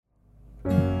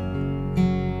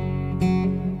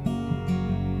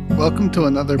Welcome to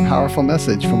another powerful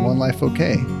message from One Life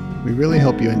OK. We really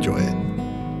hope you enjoy it.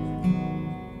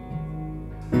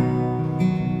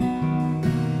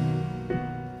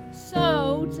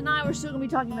 So, tonight we're still going to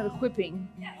be talking about equipping.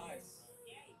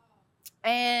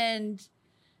 And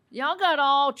y'all got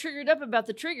all triggered up about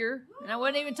the trigger, and I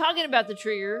wasn't even talking about the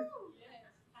trigger.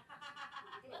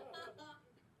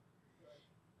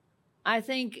 I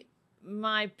think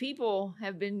my people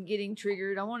have been getting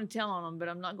triggered. I want to tell on them, but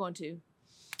I'm not going to.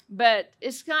 But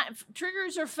it's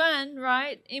triggers are fun,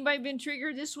 right? Anybody been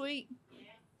triggered this week?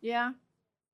 Yeah.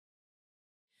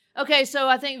 Okay, so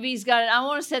I think V's got it. I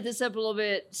want to set this up a little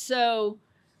bit. So,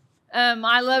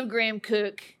 I love Graham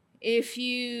Cook. If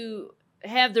you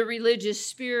have the religious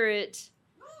spirit,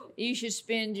 you should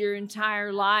spend your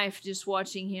entire life just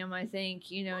watching him, I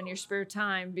think, in your spare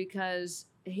time, because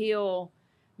he'll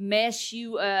mess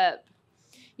you up.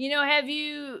 Have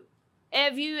you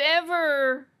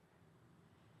ever...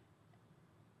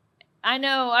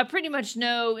 I pretty much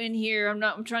know in here,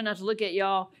 I'm trying not to look at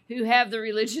y'all, who have the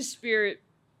religious spirit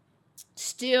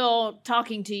still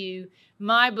talking to you.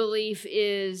 My belief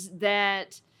is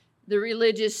that the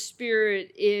religious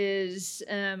spirit is,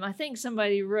 I think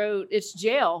somebody wrote, it's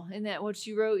jail. Isn't that what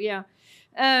you wrote? Yeah.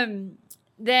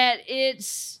 That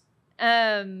it's,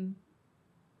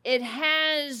 it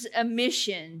has a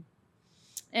mission.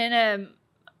 And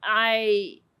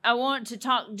I want to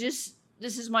talk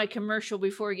this is my commercial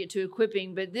before we get to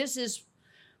equipping, but this is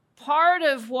part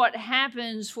of what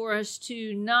happens for us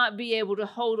to not be able to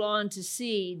hold on to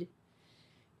seed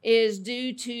is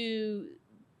due to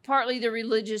partly the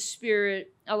religious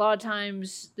spirit, a lot of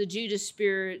times the Judas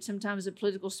spirit, sometimes the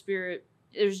political spirit.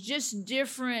 There's just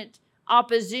different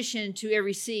opposition to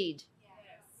every seed.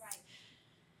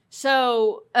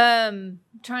 So, trying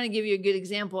to give you a good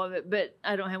example of it, but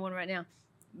I don't have one right now.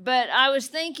 But I was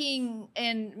thinking,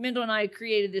 and Mendel and I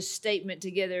created this statement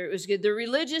together. It was good. The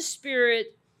religious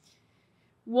spirit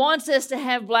wants us to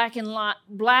have black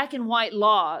and white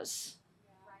laws.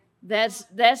 That's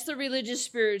the religious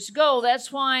spirit's goal. That's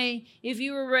why if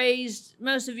you were raised,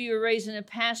 most of you were raised in a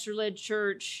pastor-led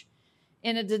church,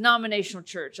 in a denominational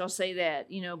church, I'll say that,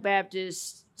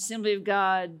 Baptist, Assembly of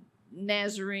God,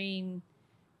 Nazarene,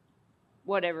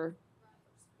 whatever.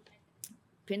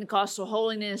 Pentecostal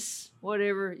holiness,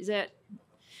 whatever is that.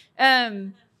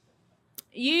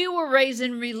 You were raised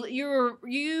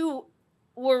you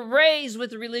were raised with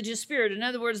the religious spirit. In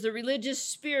other words, the religious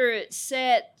spirit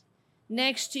sat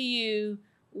next to you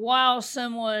while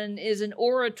someone is an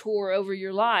orator over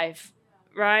your life,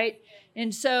 right?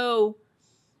 And so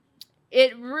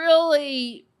it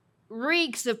really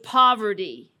reeks of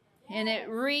poverty, and it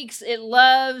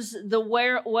loves the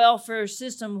welfare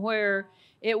system where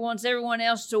it wants everyone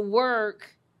else to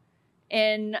work,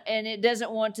 and it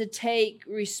doesn't want to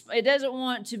it doesn't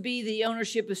want to be the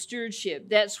ownership of stewardship.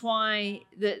 That's why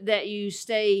that you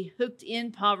stay hooked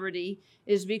in poverty,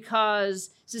 is because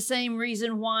it's the same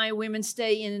reason why women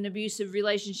stay in an abusive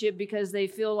relationship, because they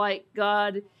feel like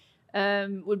God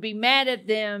would be mad at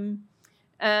them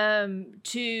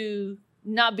to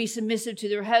not be submissive to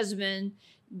their husband.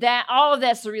 That all of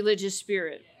that's the religious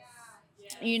spirit.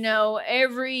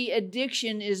 Every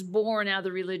addiction is born out of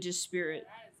the religious spirit.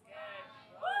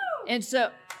 And so,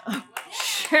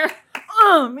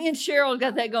 me and Cheryl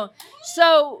got that going.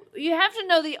 So you have to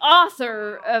know the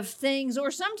author of things, or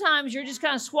sometimes you're just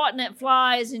kind of swatting at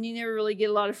flies and you never really get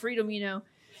a lot of freedom,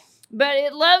 But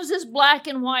it loves its black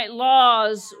and white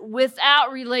laws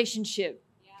without relationship.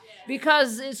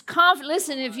 Because it's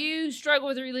listen, if you struggle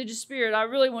with a religious spirit, I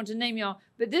really want to name y'all,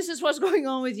 but this is what's going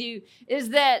on with you,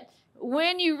 is that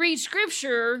when you read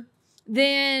scripture,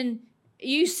 then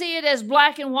you see it as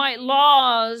black and white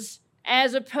laws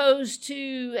as opposed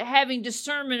to having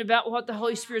discernment about what the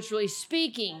Holy Spirit's really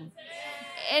speaking.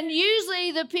 And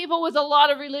usually the people with a lot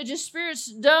of religious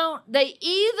spirits they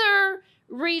either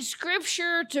read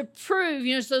scripture to prove,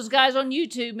 it's those guys on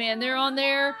YouTube, man, they're on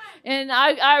there. And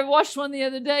I watched one the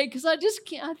other day because I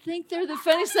think they're the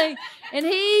funniest thing. And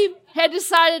he had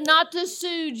decided not to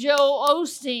sue Joel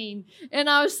Osteen. And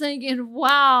I was thinking,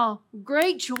 wow,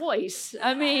 great choice.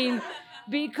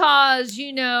 Because,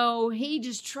 he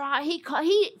just tried, he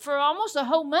for almost a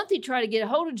whole month, he tried to get a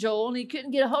hold of Joel, and he couldn't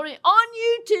get a hold of him on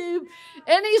YouTube.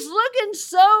 And he's looking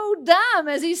so dumb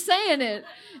as he's saying it.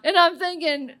 And I'm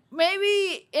thinking,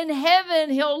 maybe in heaven,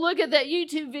 he'll look at that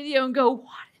YouTube video and go, what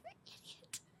an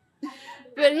idiot.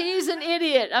 But he's an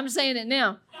idiot. I'm saying it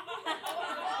now.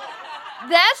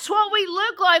 That's what we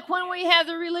look like when we have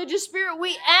the religious spirit.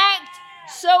 We act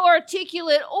so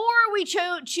articulate, or we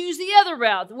choose the other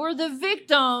route. We're the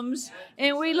victims,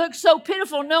 and we look so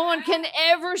pitiful. No one can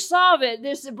ever solve it.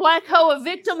 There's a black hole of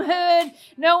victimhood.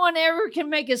 No one ever can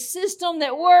make a system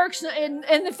that works. And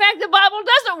the fact the Bible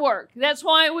doesn't work. That's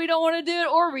why we don't want to do it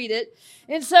or read it.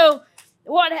 And so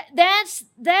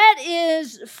that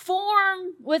is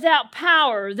form without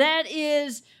power. That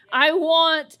is, I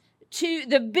want to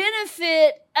the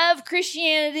benefit of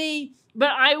Christianity, but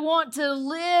I want to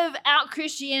live out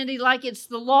Christianity like it's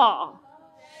the law.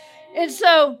 And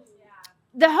so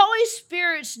the Holy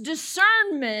Spirit's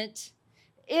discernment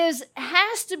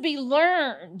has to be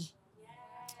learned.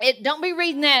 Don't be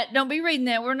reading that. Don't be reading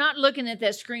that. We're not looking at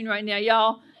that screen right now,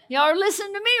 y'all. Y'all are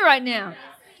listening to me right now.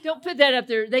 Don't put that up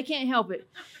there. They can't help it.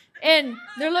 And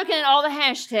they're looking at all the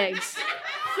hashtags.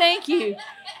 Thank you.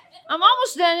 I'm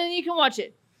almost done, and you can watch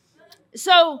it.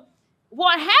 So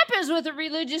what happens with the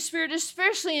religious spirit,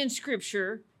 especially in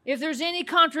Scripture, if there's any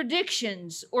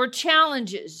contradictions or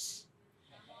challenges,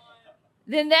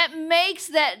 then that makes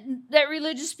that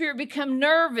religious spirit become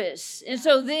nervous. And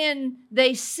so then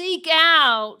they seek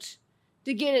out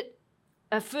to get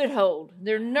a foothold.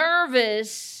 They're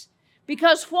nervous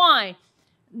because why?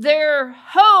 Their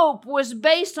hope was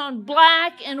based on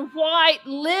black and white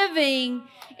living,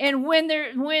 and when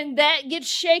that gets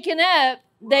shaken up,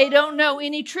 they don't know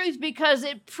any truth because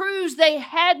it proves they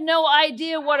had no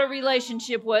idea what a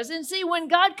relationship was. And see, when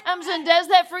God comes and does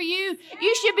that for you,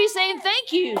 you should be saying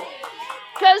thank you.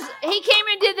 Because he came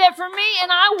and did that for me,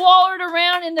 and I wallered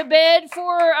around in the bed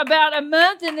for about a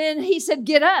month, and then he said,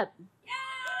 get up.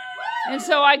 And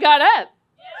so I got up,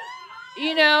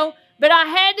 but I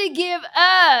had to give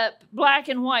up black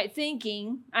and white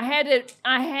thinking. I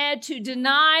had to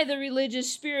deny the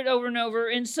religious spirit over and over.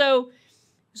 And so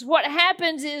what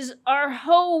happens is our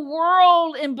whole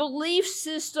world and belief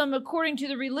system, according to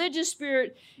the religious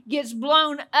spirit, gets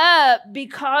blown up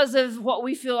because of what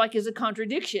we feel like is a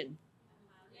contradiction.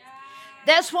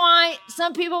 That's why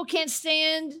some people can't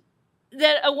stand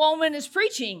that a woman is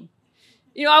preaching.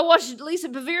 I watched Lisa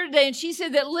Bevere today, and she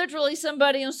said that literally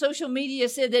somebody on social media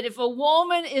said that if a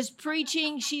woman is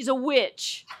preaching, she's a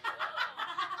witch.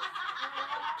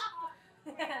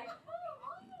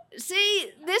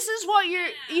 See, this is what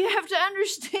you have to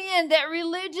understand, that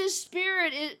religious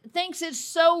spirit thinks it's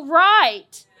so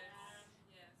right.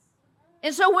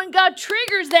 And so when God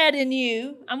triggers that in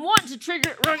you, I'm wanting to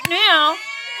trigger it right now,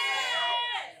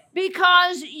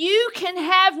 because you can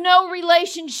have no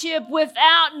relationship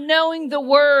without knowing the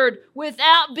Word,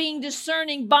 without being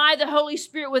discerning by the Holy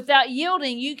Spirit, without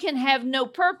yielding. You can have no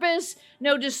purpose,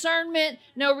 no discernment,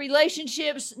 no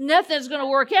relationships. Nothing's going to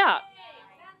work out.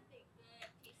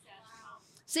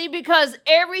 See, because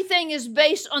everything is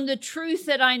based on the truth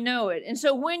that I know it. And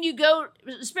so when you go,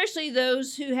 especially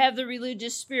those who have the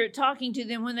religious spirit talking to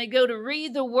them, when they go to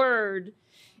read the Word,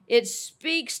 it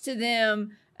speaks to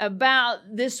them about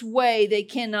this way they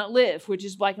cannot live, which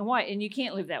is black and white, and you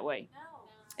can't live that way.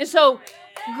 And so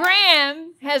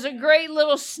Graham has a great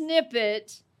little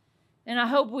snippet, and I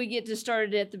hope we get to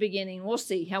start it at the beginning. We'll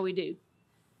see how we do.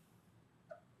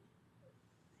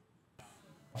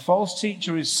 A false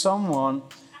teacher is someone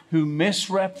who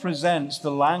misrepresents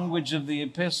the language of the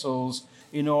epistles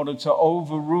in order to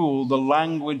overrule the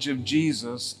language of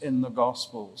Jesus in the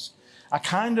Gospels. I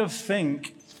kind of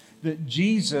think that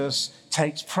Jesus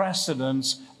takes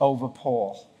precedence over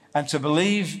Paul. And to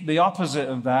believe the opposite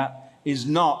of that is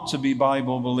not to be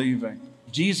Bible believing.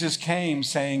 Jesus came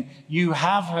saying, you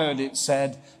have heard it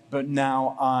said, but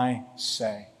now I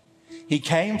say. He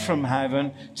came from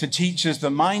heaven to teach us the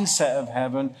mindset of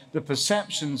heaven, the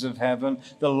perceptions of heaven,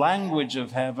 the language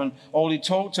of heaven. All he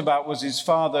talked about was his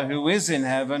Father who is in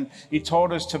heaven. He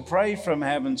taught us to pray from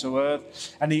heaven to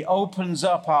earth. And he opens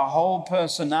up our whole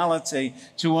personality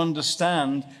to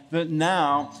understand that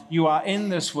now you are in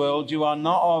this world, you are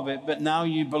not of it, but now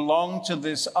you belong to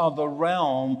this other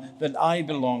realm that I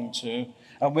belong to.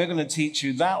 And we're going to teach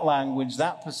you that language,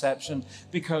 that perception,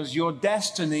 because your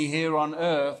destiny here on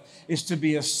earth is to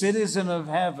be a citizen of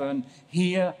heaven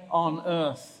here on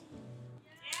earth.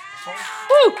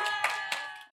 Woo!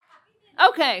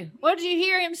 Okay, what did you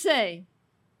hear him say?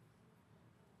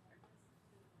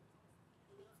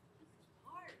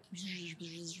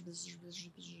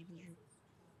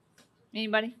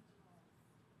 Anybody?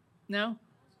 No?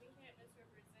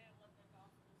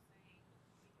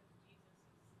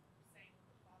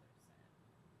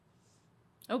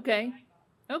 Okay.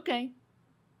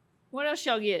 What else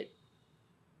y'all get?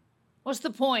 What's the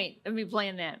point of me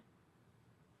playing that?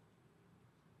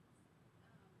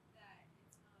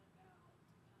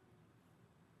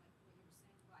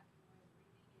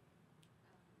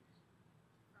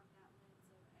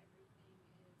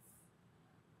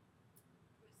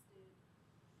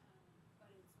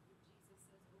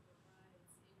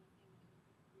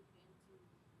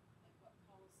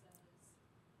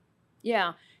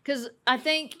 Yeah, because I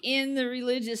think in the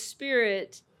religious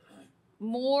spirit,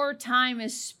 more time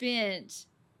is spent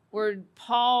where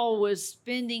Paul was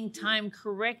spending time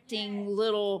correcting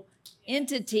little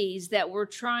entities that were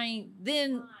trying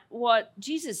than what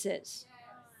Jesus says.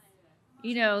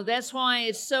 You know, that's why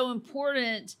it's so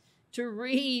important to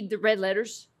read the red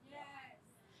letters,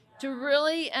 to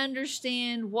really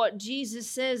understand what Jesus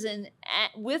says, and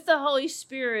with the Holy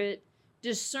Spirit,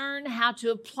 discern how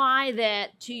to apply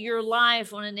that to your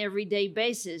life on an everyday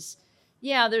basis.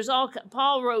 Yeah,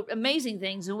 Paul wrote amazing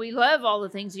things, and we love all the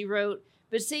things he wrote.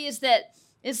 But see, it's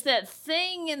that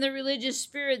thing in the religious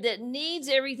spirit that needs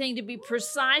everything to be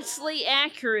precisely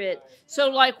accurate. So,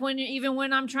 like even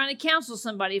when I'm trying to counsel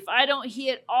somebody, if I don't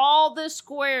hit all the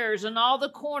squares and all the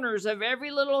corners of every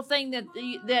little thing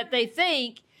that they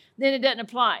think, then it doesn't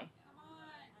apply.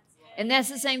 And that's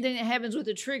the same thing that happens with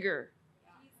a trigger.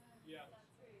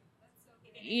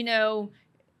 You know,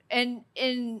 and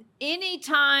in any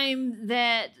time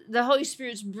that the Holy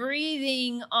Spirit's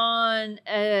breathing on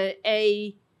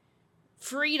a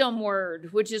freedom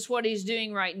word, which is what he's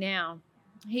doing right now,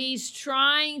 he's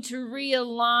trying to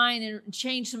realign and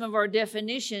change some of our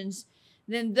definitions.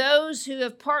 Then those who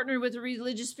have partnered with the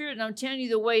religious spirit, and I'm telling you,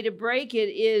 the way to break it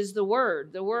is the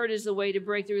word. The word is the way to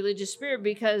break the religious spirit,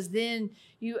 because then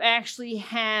you actually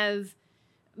have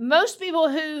most people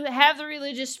who have the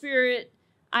religious spirit,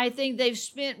 I think they've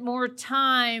spent more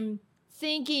time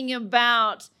thinking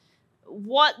about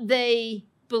what they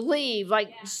believe,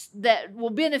 like that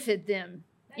will benefit them.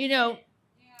 You know,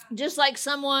 just like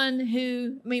someone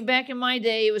who, I mean, back in my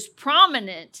day, it was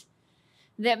prominent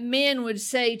that men would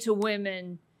say to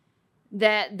women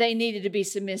that they needed to be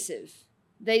submissive.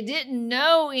 They didn't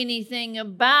know anything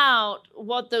about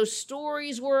what those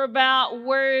stories were about,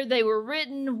 where they were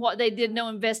written, what they did no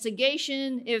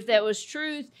investigation, if that was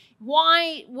truth.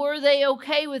 Why were they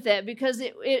okay with that? Because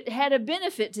it had a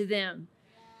benefit to them.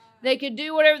 They could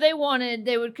do whatever they wanted.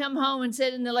 They would come home and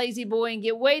sit in the lazy boy and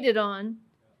get waited on.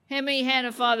 How many had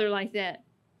a father like that?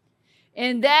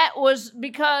 And that was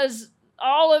because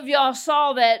all of y'all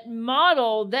saw that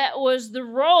model. That was the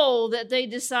role that they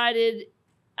decided.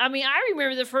 I mean, I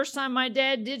remember the first time my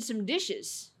dad did some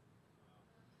dishes.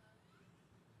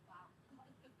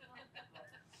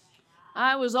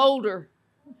 I was older.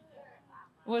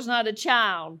 Was not a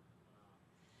child.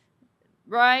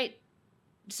 Right?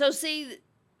 So see,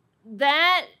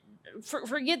 that,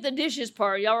 forget the dishes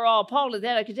part. Y'all are all appalled at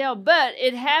that, I could tell. But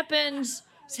it happens,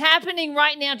 it's happening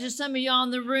right now to some of y'all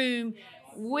in the room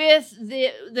with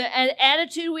the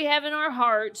attitude we have in our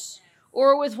hearts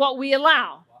or with what we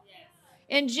allow.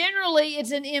 And generally,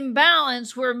 it's an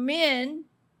imbalance where men,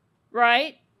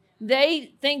 right,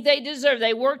 they think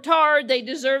they worked hard, they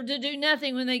deserve to do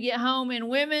nothing when they get home, and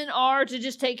women are to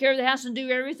just take care of the house and do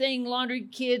everything, laundry,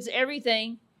 kids,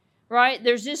 everything, right?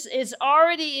 It's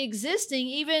already existing,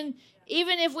 even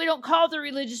if we don't call it the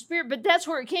religious spirit, but that's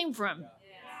where it came from.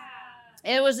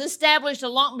 It was established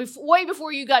way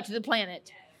before you got to the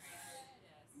planet.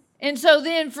 And so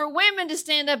then for women to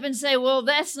stand up and say, well,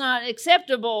 that's not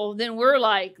acceptable, then we're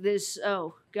like this,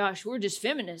 oh, gosh, we're just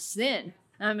feminists then.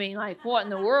 I mean, like, what in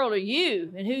the world are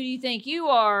you? And who do you think you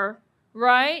are,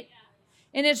 right?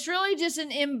 And it's really just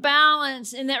an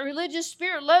imbalance, and that religious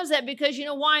spirit loves that because you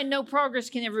know why? No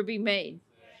progress can ever be made.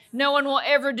 No one will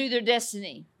ever do their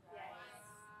destiny.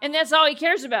 And that's all he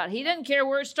cares about. He doesn't care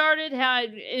where it started, how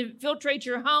it infiltrates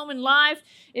your home and life.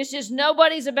 It's just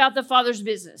nobody's about the Father's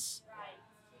business.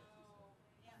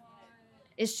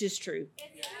 It's just true.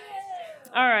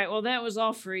 All right, well, that was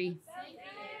all free.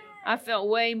 I felt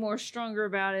way more stronger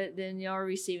about it than y'all are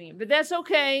receiving it. But that's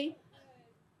okay.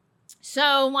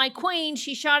 So my queen,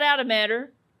 she shot out a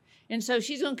matter. And so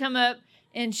she's going to come up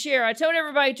and share. I told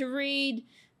everybody to read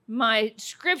my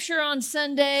scripture on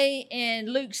Sunday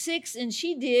and Luke 6, and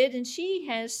she did. And she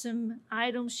has some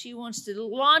items she wants to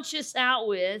launch us out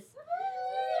with.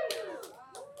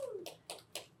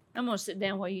 I'm going to sit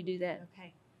down while you do that.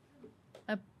 Okay.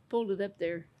 I pulled it up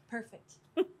there. Perfect.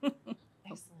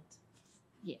 Excellent.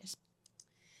 Yes.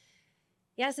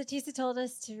 Yeah, so Tisa told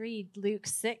us to read Luke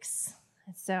 6,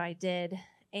 and so I did.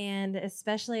 And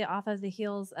especially off of the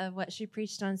heels of what she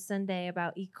preached on Sunday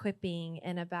about equipping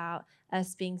and about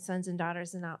us being sons and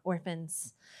daughters and not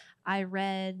orphans. I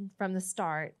read from the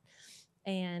start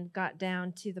and got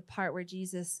down to the part where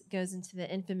Jesus goes into the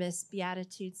infamous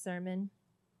Beatitudes sermon.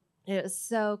 It was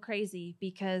so crazy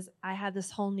because I had this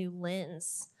whole new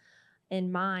lens in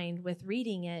mind with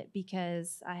reading it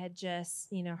because I had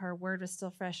just, her word was still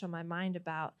fresh on my mind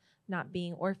about not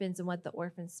being orphans and what the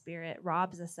orphan spirit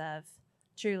robs us of,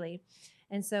 truly.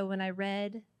 And so when I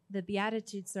read the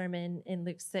Beatitude sermon in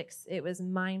Luke 6, it was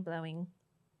mind-blowing.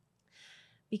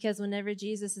 Because whenever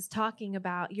Jesus is talking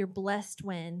about you're blessed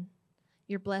when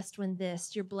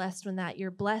this, you're blessed when that,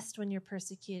 you're blessed when you're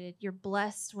persecuted, you're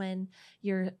blessed when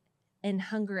you're in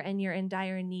hunger and you're in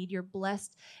dire need, you're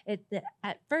blessed. It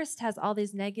at first has all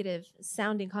these negative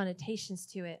sounding connotations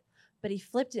to it, but he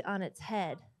flipped it on its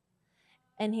head.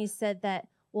 And he said that,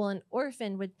 well, an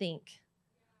orphan would think,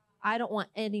 I don't want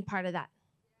any part of that.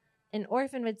 An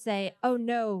orphan would say, oh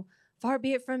no, far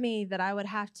be it from me that I would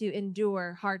have to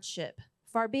endure hardship.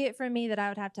 Far be it from me that I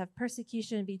would have to have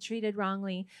persecution and be treated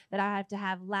wrongly, that I have to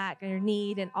have lack or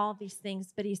need and all these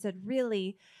things. But he said,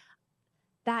 really,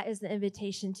 that is the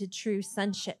invitation to true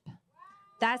sonship.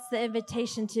 That's the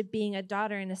invitation to being a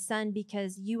daughter and a son,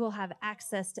 because you will have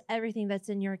access to everything that's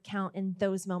in your account in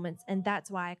those moments. And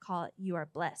that's why I call it, you are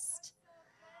blessed.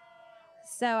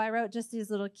 So I wrote just these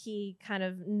little key kind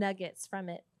of nuggets from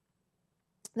it.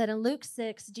 That in Luke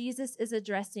 6, Jesus is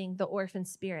addressing the orphan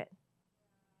spirit.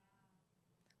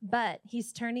 But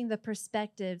he's turning the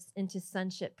perspectives into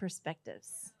sonship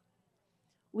perspectives.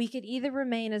 We could either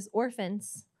remain as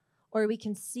orphans, or we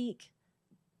can seek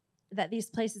that these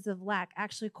places of lack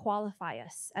actually qualify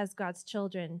us as God's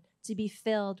children to be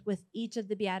filled with each of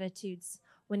the Beatitudes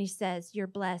when he says, you're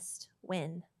blessed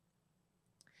when.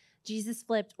 Jesus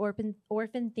flipped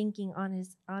orphan thinking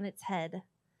on its head.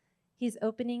 He's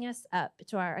opening us up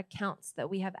to our accounts that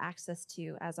we have access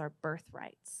to as our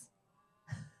birthrights.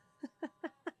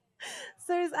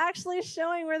 So he's actually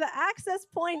showing where the access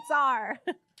points are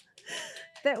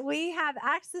that we have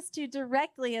access to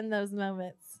directly in those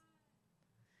moments.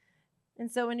 And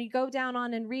so when you go down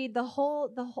on and read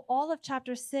all of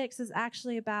chapter 6 is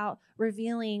actually about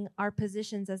revealing our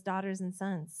positions as daughters and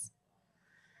sons.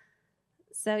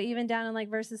 So even down in like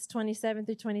verses 27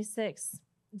 through 26,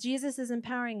 Jesus is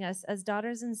empowering us as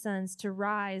daughters and sons to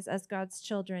rise as God's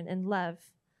children in love.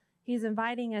 He's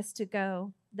inviting us to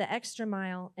go the extra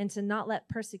mile and to not let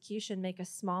persecution make us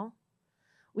small.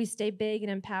 We stay big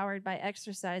and empowered by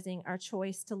exercising our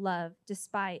choice to love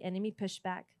despite enemy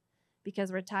pushback, because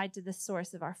we're tied to the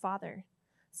source of our Father.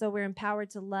 So we're empowered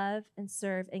to love and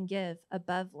serve and give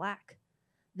above lack.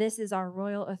 This is our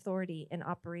royal authority in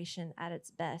operation at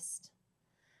its best.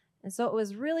 And so what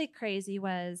was really crazy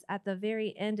was at the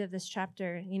very end of this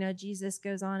chapter, Jesus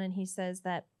goes on and he says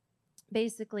that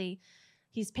basically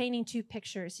he's painting two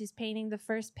pictures. He's painting the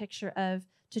first picture of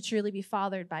to truly be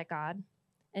fathered by God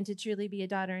and to truly be a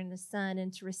daughter and a son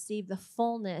and to receive the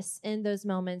fullness in those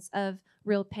moments of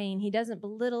real pain. He doesn't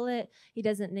belittle it. He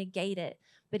doesn't negate it.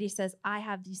 But he says, I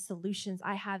have these solutions.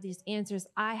 I have these answers.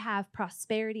 I have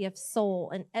prosperity of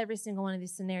soul in every single one of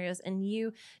these scenarios. And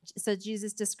so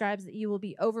Jesus describes that you will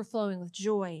be overflowing with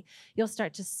joy. You'll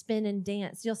start to spin and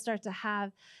dance. You'll start to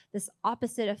have this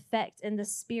opposite effect in the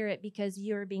spirit because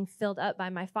you're being filled up by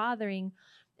my fathering.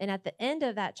 And at the end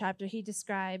of that chapter, he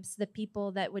describes the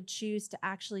people that would choose to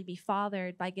actually be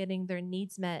fathered by getting their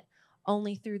needs met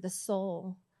only through the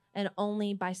soul and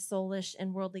only by soulish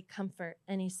and worldly comfort.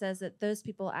 And he says that those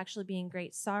people will actually be in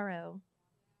great sorrow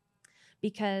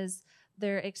because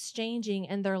they're exchanging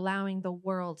and they're allowing the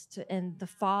world and the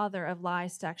father of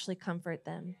lies to actually comfort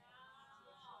them.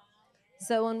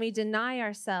 So when we deny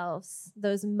ourselves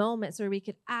those moments where we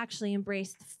could actually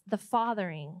embrace the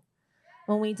fathering,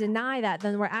 when we deny that,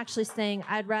 then we're actually saying,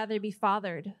 I'd rather be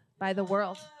fathered by the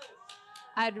world.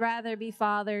 I'd rather be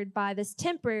fathered by this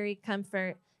temporary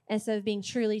comfort instead of being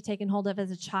truly taken hold of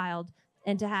as a child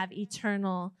and to have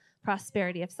eternal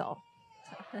prosperity of soul.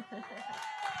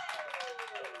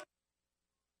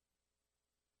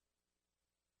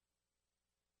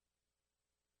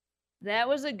 That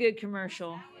was a good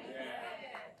commercial.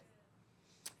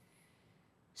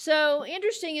 So,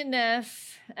 interesting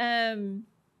enough,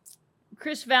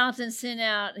 Chris Valentin sends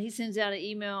out an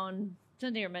email on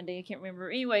Sunday or Monday, I can't remember.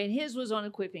 Anyway, and his was on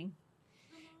equipping.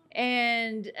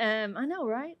 And I know,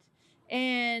 right?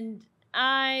 And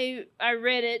I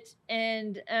read it,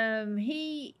 and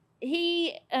I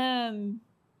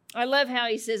love how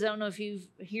he says, I don't know if you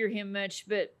hear him much,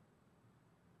 but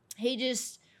he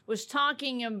just was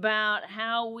talking about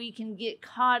how we can get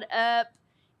caught up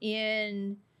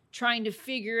in trying to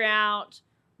figure out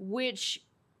which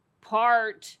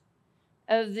part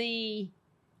of the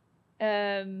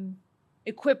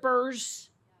equippers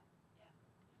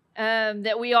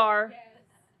that we are.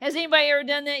 Has anybody ever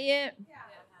done that yet?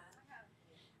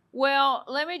 Well,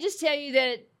 let me just tell you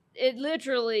that it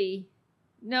literally,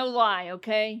 no lie,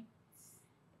 okay?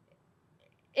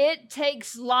 It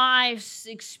takes life's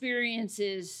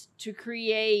experiences to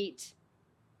create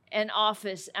an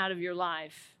office out of your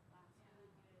life.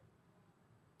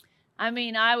 I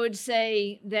mean, I would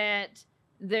say that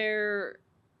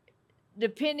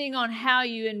depending on how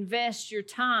you invest your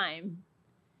time,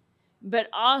 but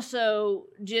also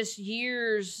just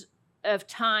years of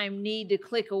time need to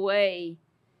click away.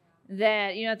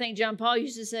 That, I think John Paul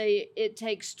used to say it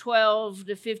takes 12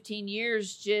 to 15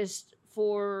 years just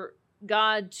for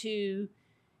God to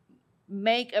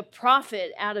make a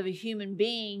profit out of a human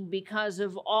being because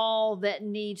of all that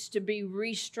needs to be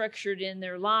restructured in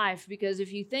their life. Because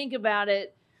if you think about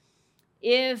it,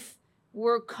 if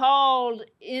we're called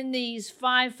in these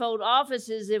fivefold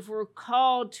offices, if we're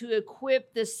called to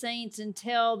equip the saints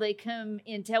until we come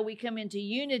into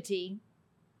unity,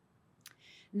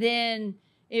 then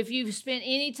if you've spent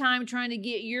any time trying to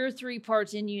get your three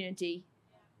parts in unity,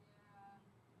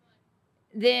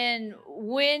 then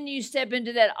when you step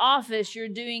into that office, you're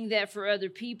doing that for other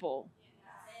people.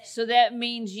 So that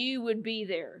means you would be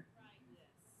there.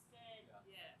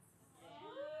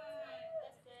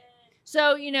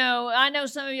 So, I know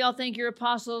some of y'all think you're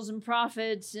apostles and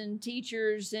prophets and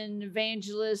teachers and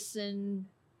evangelists and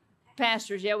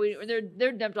pastors. Yeah,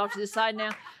 they're dumped off to the side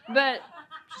now. But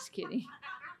just kidding.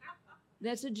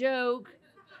 That's a joke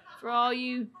for all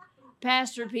you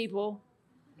pastor people.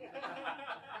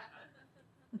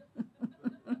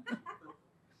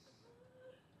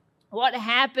 What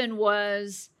happened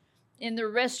was in the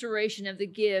restoration of the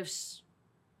gifts,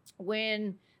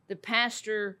 when the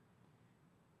pastor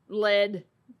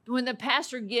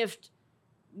gift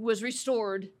was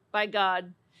restored by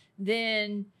God,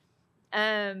 then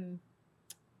and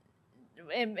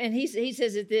he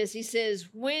says it this, he says,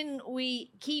 when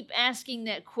we keep asking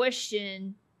that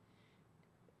question,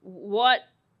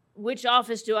 which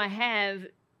office do I have,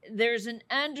 there's an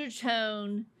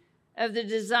undertone of the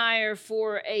desire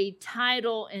for a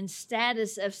title and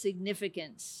status of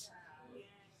significance.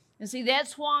 And see,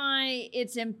 that's why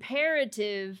it's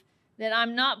imperative that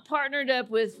I'm not partnered up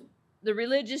with the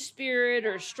religious spirit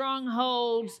or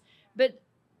strongholds, but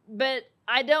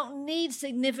I don't need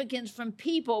significance from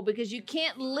people, because you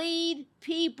can't lead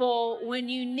people when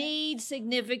you need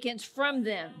significance from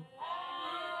them.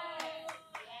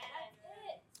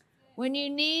 When you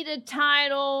need a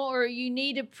title or you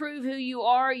need to prove who you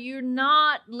are, you're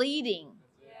not leading.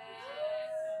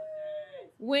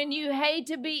 When you hate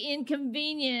to be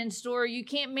inconvenienced or you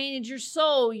can't manage your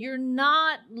soul, you're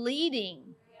not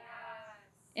leading.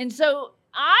 And so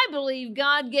I believe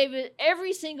God gave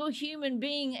every single human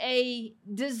being a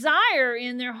desire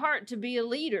in their heart to be a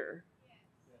leader.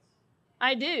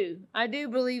 I do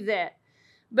believe that.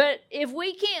 But if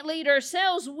we can't lead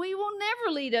ourselves, we will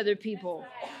never lead other people.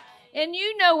 And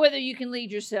you know whether you can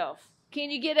lead yourself.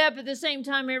 Can you get up at the same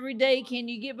time every day? Can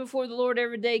you get before the Lord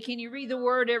every day? Can you read the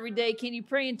Word every day? Can you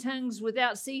pray in tongues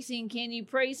without ceasing? Can you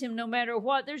praise Him no matter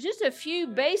what? There's just a few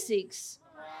basics.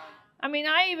 I mean,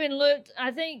 I even looked,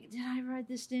 did I write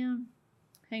this down?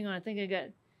 Hang on, I think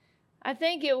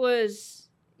it was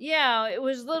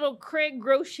little Craig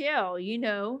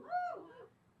Groeschel,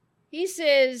 He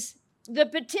says, the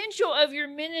potential of your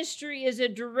ministry is a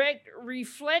direct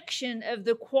reflection of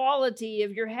the quality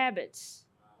of your habits.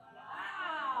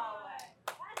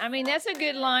 I mean, that's a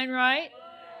good line, right?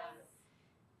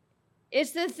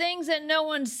 It's the things that no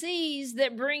one sees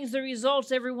that brings the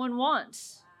results everyone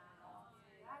wants.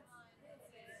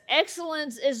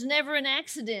 Excellence is never an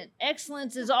accident.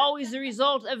 Excellence is always the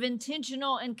result of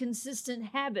intentional and consistent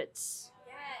habits.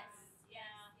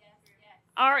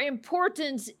 Our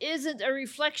importance isn't a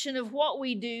reflection of what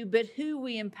we do, but who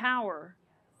we empower.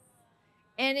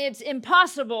 And it's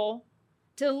impossible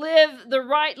to live the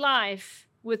right life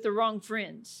with the wrong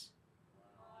friends.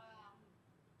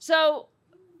 So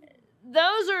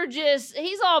those are just,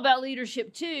 he's all about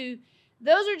leadership too.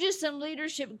 Those are just some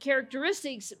leadership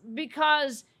characteristics,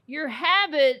 because your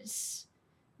habits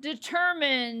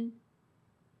determine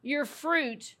your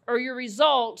fruit or your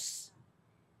results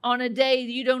on a day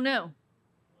you don't know.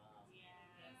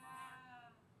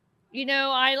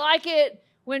 I like it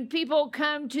when people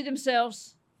come to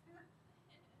themselves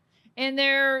and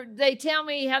they tell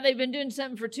me how they've been doing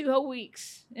something for 2 whole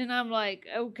weeks. And I'm like,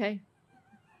 okay.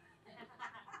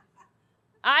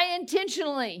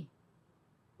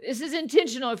 This is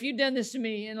intentional if you've done this to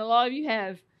me, and a lot of you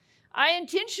have, I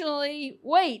intentionally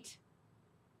wait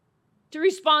to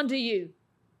respond to you.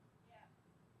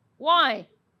 Why?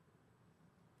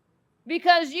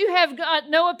 Because you have got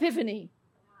no epiphany.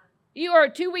 You are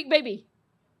a 2-week baby.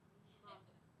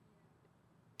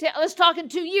 Let's talk in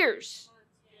 2 years.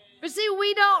 But see, do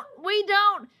we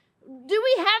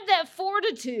have that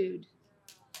fortitude?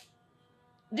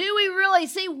 Do we really?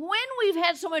 See, when we've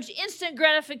had so much instant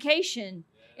gratification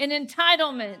and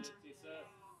entitlement,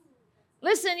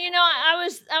 Listen,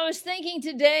 I was thinking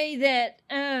today that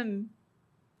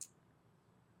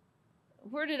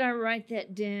where did I write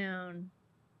that down?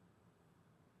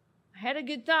 I had a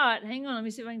good thought. Hang on, let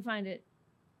me see if I can find it.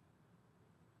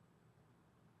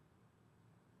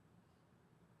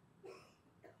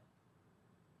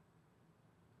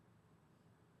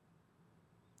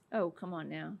 Oh, come on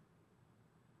now.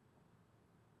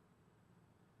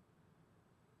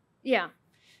 Yeah.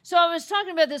 So I was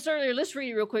talking about this earlier. Let's read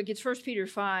it real quick. It's 1 Peter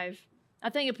 5. I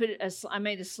think I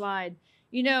made a slide.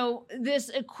 This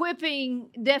equipping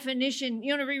definition.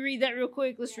 You want to reread that real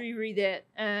quick? Let's reread that.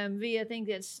 V, I think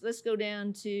let's go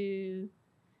down to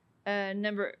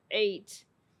number 8.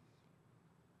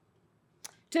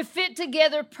 To fit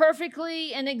together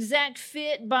perfectly, an exact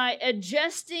fit by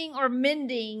adjusting or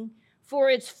mending for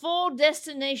its full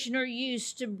destination or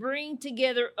use, to bring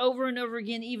together over and over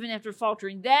again, even after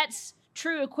faltering. That's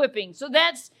true equipping. So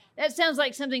that sounds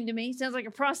like something to me. Sounds like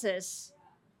a process,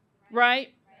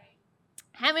 right?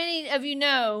 How many of you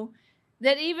know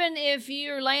that even if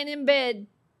you're laying in bed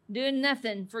doing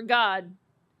nothing for God,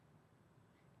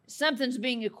 something's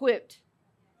being equipped?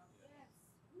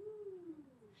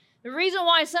 The reason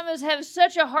why some of us have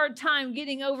such a hard time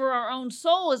getting over our own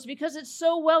soul is because it's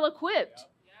so well equipped.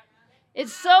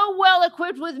 It's so well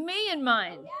equipped with me in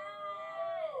mind.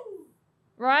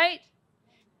 Right?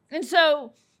 And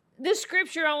so this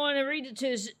scripture I want to read it to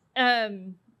is,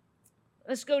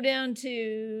 let's go down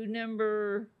to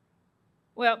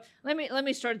let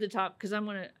me start at the top because I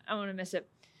want to mess up.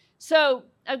 So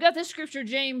I've got this scripture,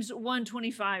 James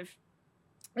 1:25.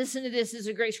 Listen to this. This is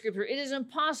a great scripture. It is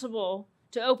impossible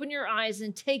to open your eyes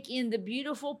and take in the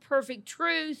beautiful, perfect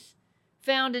truth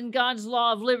found in God's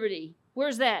law of liberty.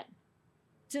 Where's that?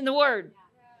 It's in the Word.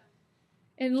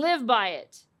 And live by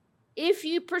it. If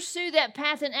you pursue that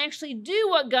path and actually do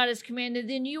what God has commanded,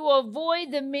 then you will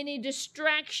avoid the many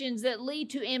distractions that lead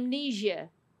to amnesia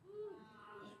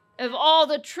of all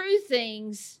the true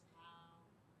things,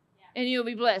 and you'll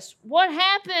be blessed. What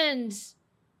happens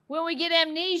when we get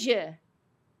amnesia?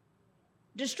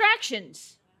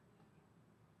 Distractions.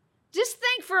 Just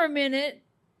think for a minute,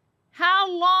 how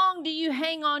long do you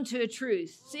hang on to a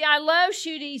truth? See, I love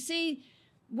Shooty. See,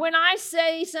 when I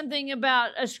say something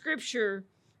about a scripture,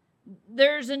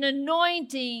 there's an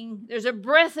anointing, there's a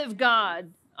breath of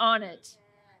God on it.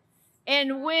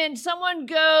 And when someone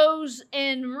goes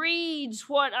and reads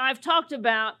what I've talked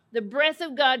about, the breath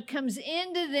of God comes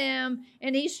into them,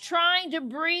 and He's trying to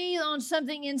breathe on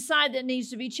something inside that needs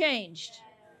to be changed.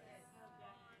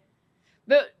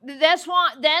 But that's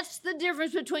the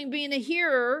difference between being a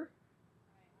hearer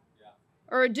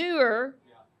or a doer,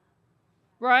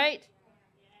 right?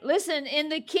 Listen, in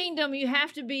the kingdom, you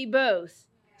have to be both.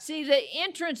 See, the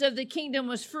entrance of the kingdom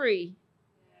was free.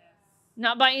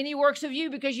 Not by any works of you,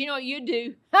 because you know what you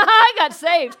do. I got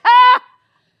saved.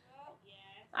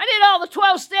 I did all the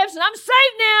 12 steps, and I'm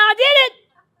saved now. I did it.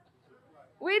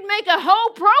 We'd make a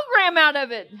whole program out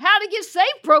of it. How to get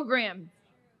saved program.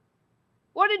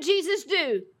 What did Jesus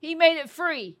do? He made it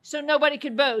free so nobody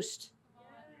could boast.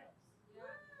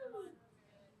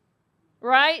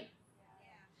 Right?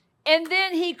 And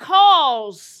then He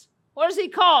calls. What does He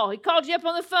call? He called you up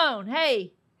on the phone.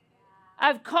 Hey,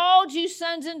 I've called you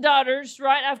sons and daughters,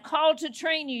 right? I've called to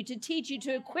train you, to teach you,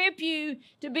 to equip you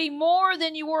to be more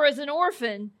than you were as an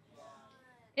orphan.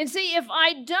 And see,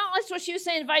 that's what she was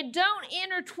saying, if I don't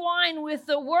intertwine with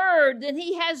the Word, then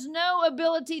He has no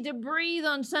ability to breathe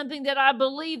on something that I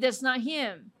believe that's not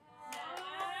Him.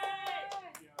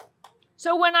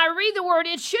 So when I read the Word,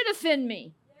 it should offend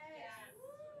me.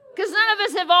 Because none of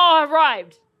us have all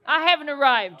arrived. I haven't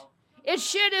arrived. It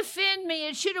should offend me.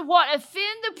 It should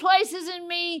offend the places in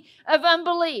me of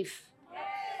unbelief.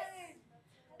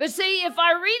 But see, if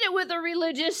I read it with a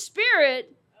religious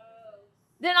spirit,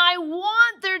 then I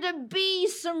want there to be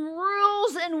some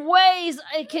rules and ways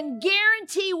I can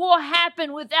guarantee will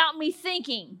happen without me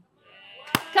thinking.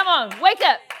 Come on, wake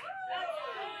up.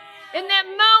 In that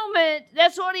moment,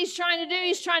 that's what He's trying to do.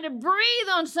 He's trying to breathe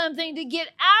on something to get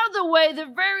out of the way the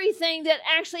very thing that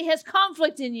actually has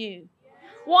conflict in you.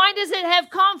 Why does it have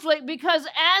conflict? Because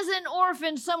as an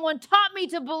orphan, someone taught me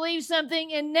to believe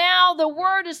something, and now the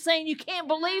Word is saying you can't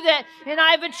believe that, and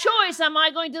I have a choice. Am I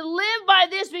going to live by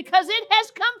this because it has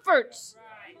comforts?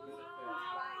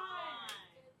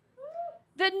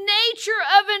 The nature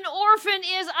of an orphan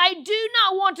is I do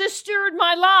not want to steward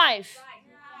my life.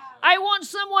 I want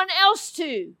someone else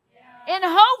to. And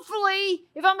hopefully,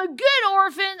 if I'm a good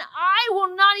orphan, I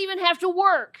will not even have to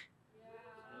work.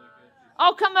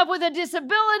 I'll come up with a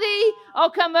disability. I'll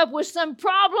come up with some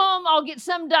problem. I'll get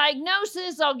some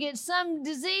diagnosis. I'll get some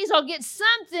disease. I'll get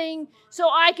something so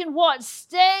I can what?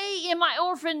 Stay in my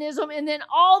orphanism, and then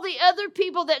all the other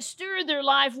people that steward their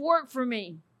life work for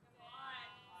me.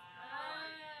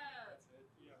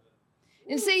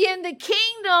 And see, in the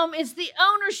kingdom, it's the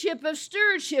ownership of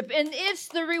stewardship, and it's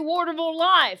the rewardable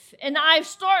life. And I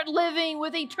start living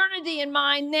with eternity in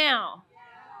mind now.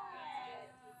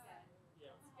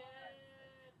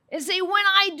 And see, when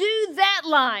I do that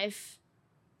life,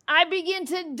 I begin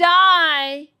to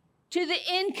die to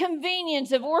the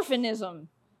inconvenience of orphanism.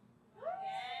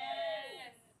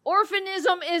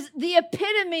 Orphanism is the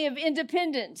epitome of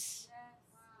independence.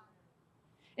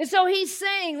 And so he's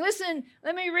saying, listen,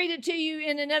 let me read it to you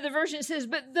in another version. It says,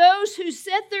 but those who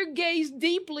set their gaze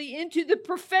deeply into the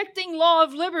perfecting law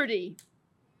of liberty.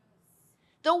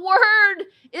 The word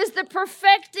is the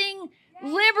perfecting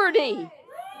liberty.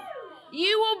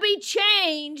 You will be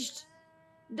changed.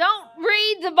 Don't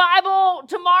read the Bible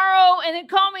tomorrow and then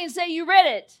call me and say you read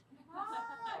it.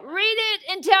 Read it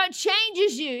until it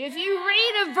changes you. If you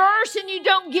read a verse and you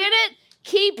don't get it,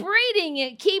 keep reading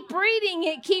it, keep reading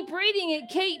it, keep reading it,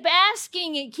 keep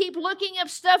asking it, keep looking up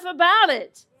stuff about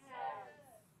it.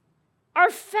 Are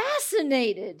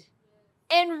fascinated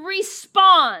and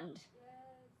respond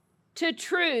to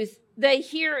truth they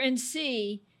hear and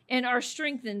see and are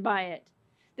strengthened by it.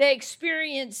 They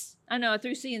experience, I know I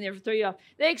threw C in there for throw you off.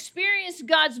 They experience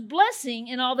God's blessing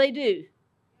in all they do.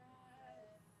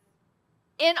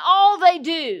 In all they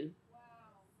do.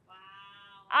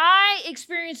 I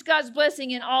experience God's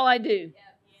blessing in all I do.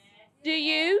 Do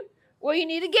you? Well, you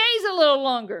need to gaze a little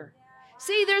longer.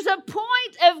 See, there's a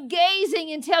point of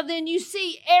gazing until then you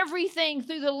see everything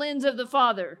through the lens of the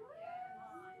Father.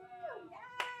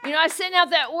 You know, I sent out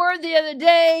that word the other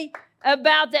day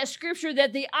about that scripture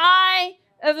that the eye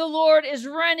of the Lord is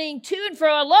running to and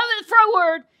fro. I love the fro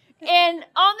word. And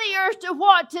on the earth to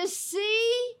what? To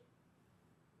see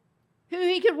who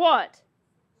he could what?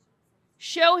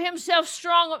 Show himself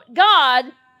strong.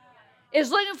 God is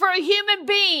looking for a human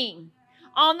being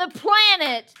on the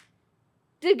planet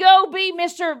to go be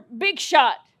Mr. Big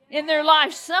Shot in their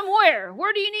life somewhere.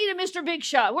 Where do you need a Mr. Big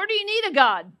Shot? Where do you need a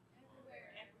God?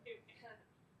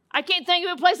 I can't think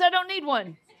of a place I don't need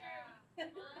one.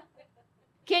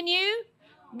 Can you?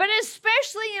 But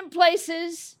especially in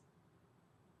places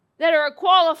that are a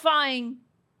qualifying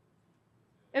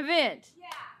event.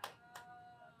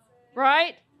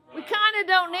 Right? We kind of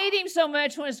don't need him so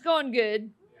much when it's going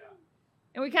good.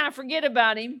 And we kind of forget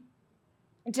about him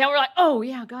until we're like, oh,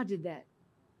 yeah, God did that.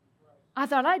 I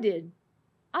thought I did.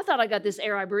 I thought I got this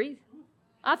air I breathe.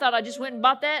 I thought I just went and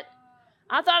bought that.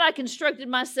 I thought I constructed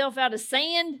myself out of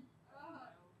sand.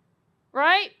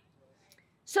 Right?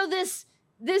 So this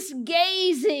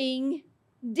gazing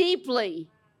deeply.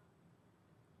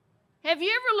 Have you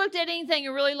ever looked at anything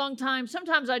a really long time?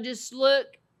 Sometimes I just look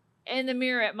in the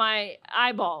mirror at my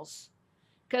eyeballs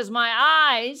because my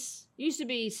eyes used to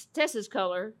be Tessa's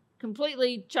color,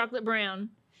 completely chocolate brown.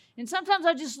 And sometimes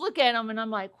I just look at them and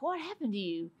I'm like, what happened to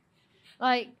you?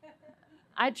 Like,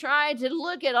 I try to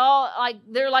look at all, like,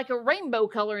 they're like a rainbow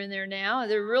color in there now.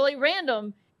 They're really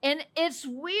random. And it's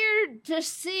weird to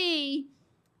see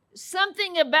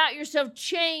something about yourself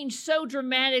change so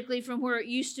dramatically from where it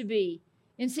used to be.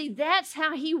 And see, that's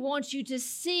how he wants you to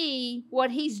see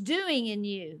what he's doing in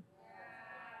you.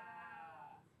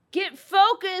 Get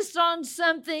focused on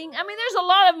something. I mean, there's a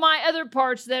lot of my other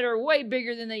parts that are way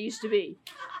bigger than they used to be.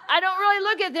 I don't really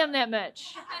look at them that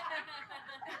much.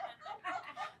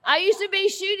 I used to be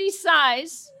Shooty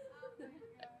size.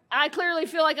 I clearly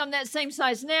feel like I'm that same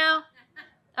size now.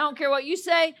 I don't care what you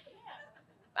say.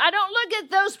 I don't look at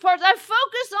those parts. I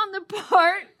focus on the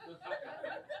part.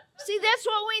 See, that's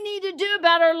what we need to do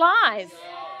about our life.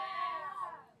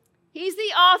 He's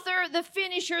the author, the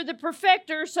finisher, the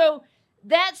perfecter. So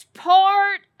that's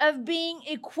part of being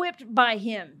equipped by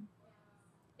him.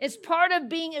 It's part of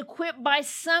being equipped by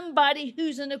somebody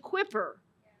who's an equipper.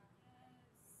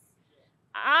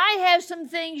 I have some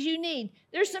things you need.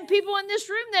 There's some people in this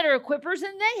room that are equippers,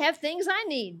 and they have things I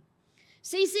need.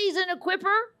 Cece's an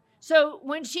equipper, so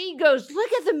when she goes,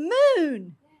 look at the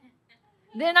moon,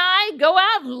 then I go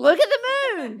out and look at the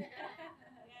moon.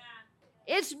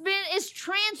 It's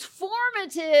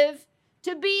transformative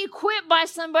to be equipped by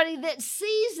somebody that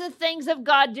sees the things of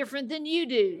God different than you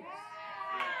do.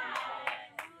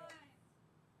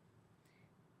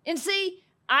 And see,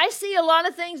 I see a lot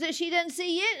of things that she doesn't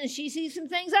see yet, and she sees some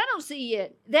things I don't see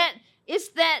yet. It's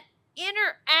that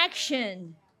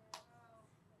interaction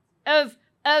of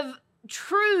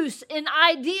truths and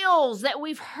ideals that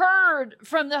we've heard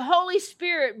from the Holy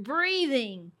Spirit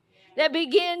breathing that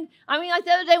begin, like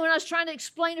the other day when I was trying to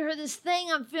explain to her this thing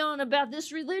I'm feeling about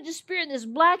this religious spirit and this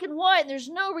black and white, and there's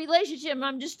no relationship, and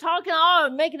I'm just talking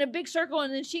and making a big circle,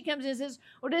 and then she comes in and says,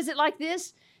 well, is it like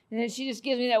this? And then she just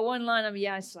gives me that one line,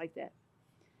 yeah, it's like that.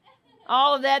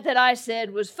 All of that I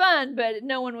said was fun, but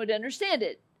no one would understand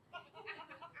it.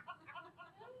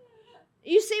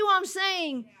 You see what I'm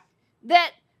saying?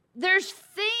 That there's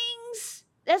things,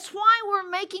 that's why we're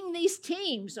making these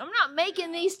teams. I'm not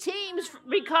making these teams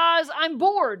because I'm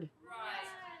bored.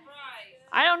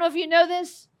 I don't know if you know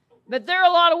this, but they're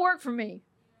a lot of work for me.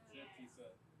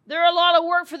 They're a lot of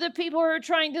work for the people who are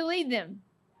trying to lead them.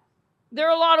 They're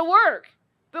a lot of work.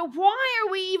 But why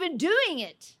are we even doing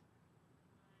it?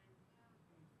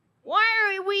 Why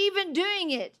are we even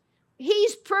doing it?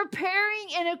 He's preparing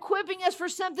and equipping us for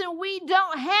something we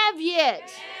don't have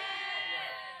yet.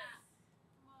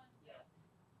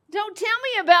 Don't tell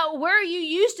me about where you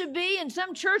used to be and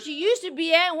some church you used to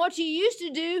be at and what you used to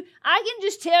do. I can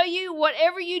just tell you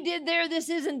whatever you did there, this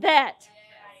isn't that.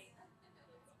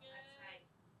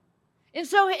 And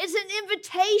so it's an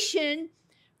invitation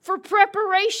for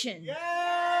preparation.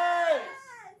 Yes!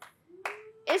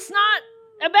 It's not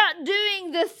about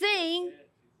doing the thing.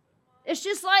 It's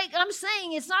just like I'm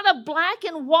saying, it's not a black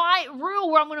and white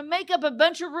rule where I'm going to make up a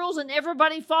bunch of rules and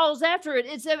everybody follows after it.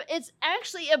 It's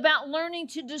actually about learning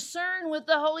to discern with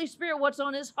the Holy Spirit what's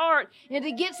on His heart and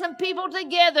to get some people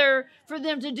together for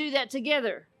them to do that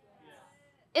together.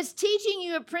 It's teaching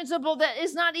you a principle that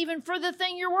is not even for the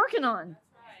thing you're working on.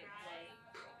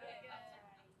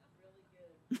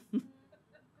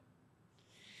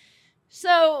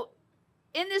 So,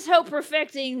 in this hope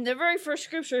perfecting, the very first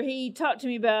scripture he talked to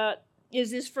me about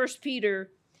is this 1 Peter.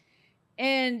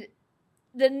 And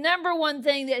the number one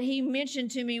thing that he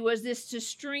mentioned to me was this: to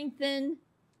strengthen,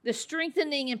 the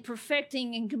strengthening and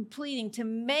perfecting and completing, to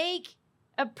make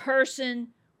a person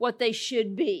what they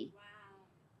should be.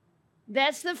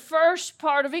 That's the first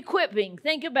part of equipping.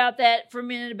 Think about that for a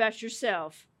minute about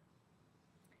yourself.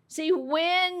 See,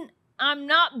 when I'm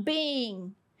not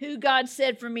being who God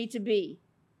said for me to be,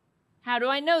 how do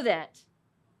I know that?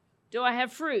 Do I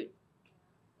have fruit?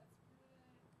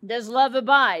 Does love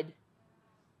abide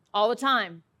all the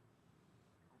time?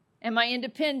 Am I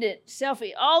independent,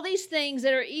 selfie? All these things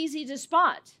that are easy to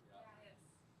spot.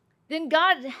 Then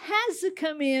God has to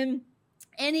come in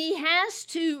and He has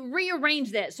to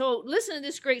rearrange that. So listen to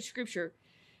this great scripture.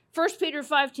 1 Peter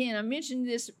 5:10. I mentioned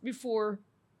this before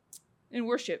in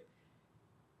worship.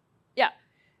 Yeah.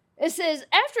 It says,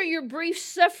 after your brief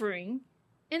suffering,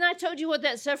 and I told you what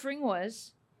that suffering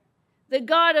was, the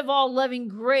God of all loving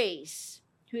grace,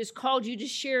 who has called you to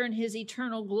share in His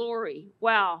eternal glory.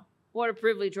 Wow, what a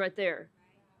privilege right there.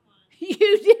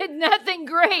 You did nothing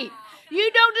great.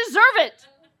 You don't deserve it.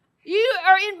 You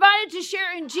are invited to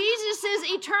share in Jesus'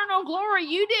 eternal glory.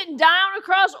 You didn't die on a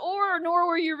cross, nor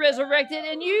were you resurrected,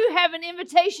 and you have an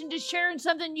invitation to share in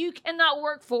something you cannot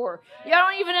work for. You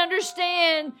don't even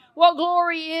understand what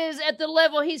glory is at the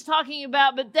level He's talking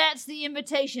about, but that's the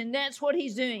invitation. That's what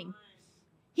He's doing.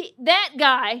 That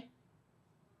guy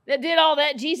that did all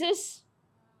that, Jesus,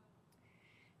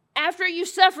 after you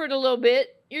suffered a little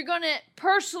bit, you're going to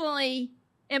personally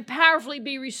and powerfully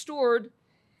be restored.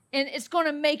 And it's going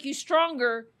to make you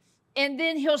stronger. And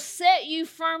then He'll set you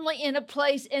firmly in a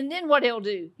place. And then what He'll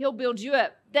do? He'll build you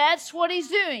up. That's what He's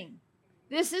doing.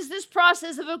 This is this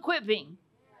process of equipping.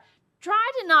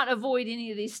 Try to not avoid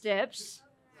any of these steps.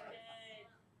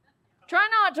 Try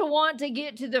not to want to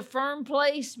get to the firm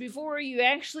place before you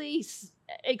actually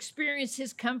experience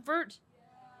His comfort.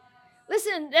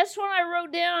 Listen, that's what I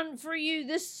wrote down for you.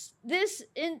 This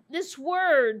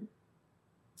word,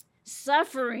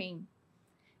 suffering.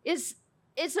 It's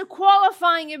a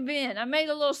qualifying event. I made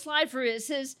a little slide for it. It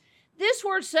says, this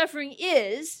word suffering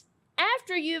is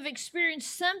after you've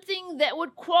experienced something that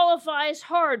would qualify as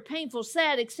hard, painful,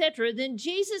 sad, etc., then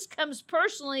Jesus comes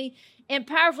personally and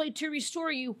powerfully to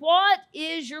restore you. What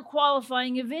is your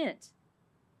qualifying event?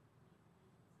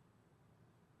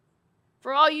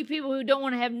 For all you people who don't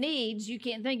want to have needs, you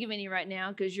can't think of any right now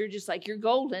because you're just like, you're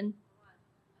golden,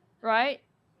 right?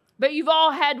 But you've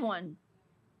all had one.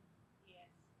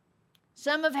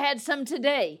 Some have had some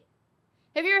today.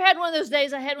 Have you ever had one of those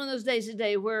days? I had one of those days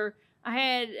today where I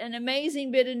had an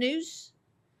amazing bit of news,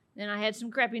 then I had some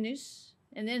crappy news,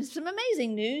 and then some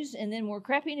amazing news, and then more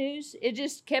crappy news. It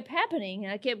just kept happening,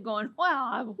 and I kept going,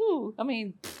 wow,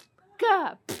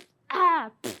 God,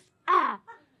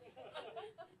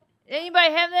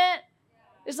 Anybody have that?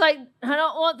 It's like, I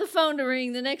don't want the phone to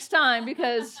ring the next time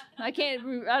because I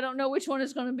don't know which one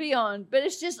it's going to be on. But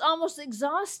it's just almost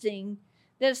exhausting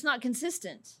that it's not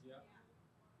consistent.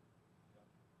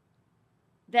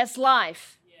 That's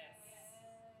life.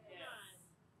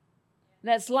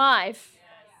 That's life.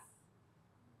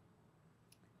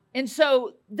 And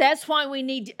so that's why we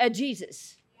need a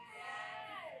Jesus.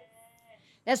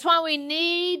 That's why we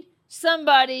need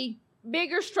somebody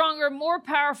bigger, stronger, more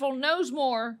powerful, knows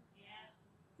more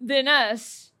than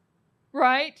us,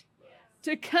 right?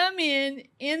 To come in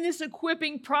this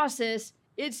equipping process.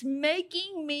 It's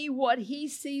making me what he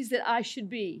sees that I should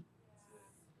be.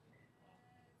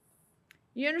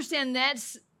 You understand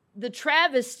that's the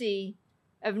travesty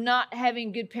of not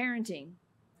having good parenting.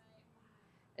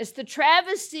 It's the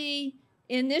travesty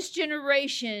in this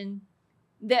generation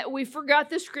that we forgot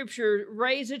the scripture,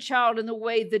 raise a child in the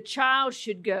way the child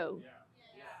should go.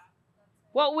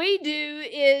 What we do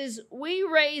is we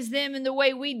raise them in the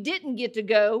way we didn't get to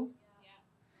go.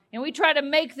 And we try to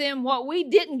make them what we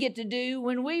didn't get to do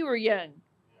when we were young.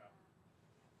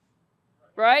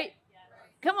 Right?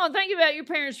 Come on, think about your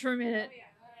parents for a minute.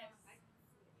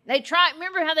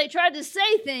 Remember how they tried to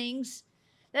say things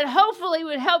that hopefully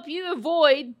would help you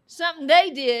avoid something they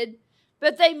did,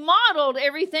 but they modeled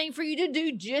everything for you to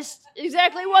do just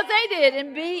exactly what they did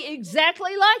and be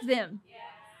exactly like them.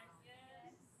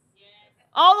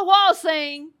 All the while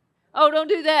saying, oh, don't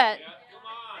do that.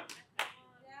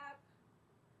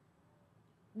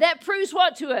 That proves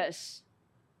what to us?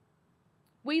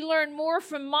 We learn more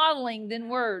from modeling than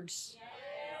words.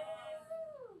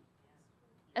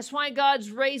 That's why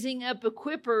God's raising up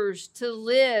equippers to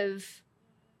live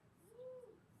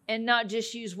and not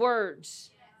just use words.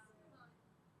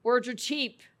 Words are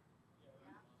cheap.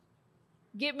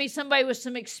 Get me somebody with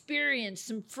some experience,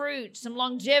 some fruit, some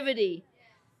longevity.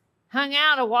 Hung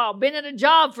out a while, been at a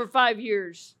job for 5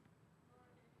 years.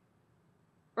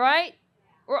 Right?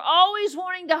 We're always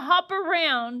wanting to hop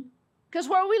around because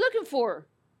what are we looking for?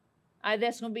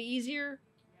 That's going to be easier.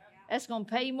 That's going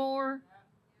to pay more.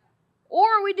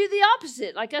 Or we do the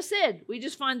opposite. Like I said, we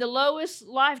just find the lowest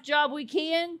life job we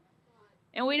can,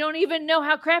 and we don't even know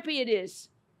how crappy it is.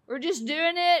 We're just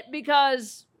doing it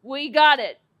because we got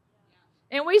it.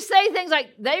 And we say things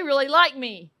like, they really like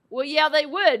me. Well, yeah, they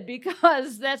would,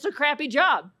 because that's a crappy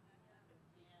job.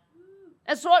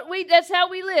 That's how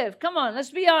we live. Come on,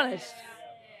 let's be honest.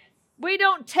 We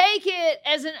don't take it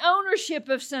as an ownership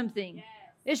of something.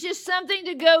 It's just something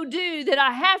to go do that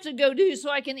I have to go do so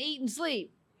I can eat and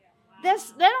sleep. That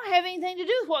don't have anything to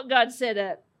do with what God set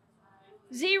up.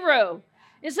 Zero.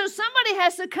 And so somebody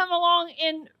has to come along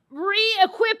and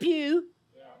re-equip you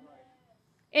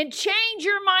and change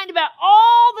your mind about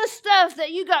all the stuff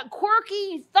that you got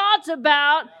quirky thoughts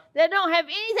about that don't have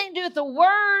anything to do with the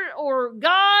Word or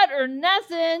God or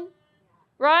nothing,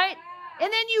 right?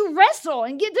 And then you wrestle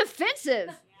and get defensive.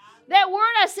 That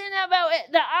word I sent out about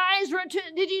the eyes,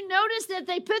 did you notice that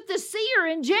they put the seer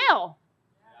in jail?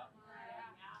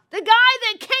 The guy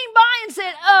that came by and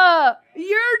said,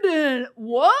 you're doing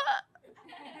what?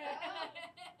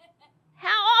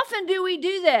 How often do we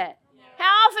do that?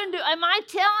 How often am I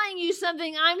telling you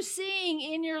something I'm seeing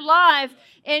in your life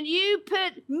and you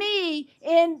put me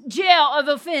in jail of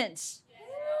offense?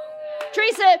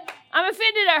 Teresa, I'm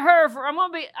offended at her.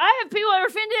 I have people that are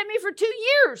offended at me for 2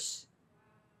 years.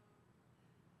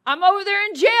 I'm over there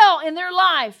in jail in their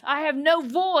life. I have no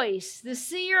voice. The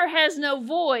seer has no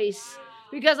voice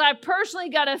because I personally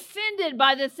got offended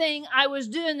by the thing I was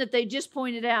doing that they just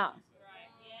pointed out.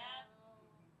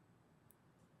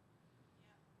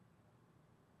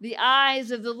 The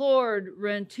eyes of the Lord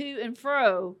run to and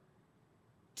fro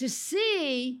to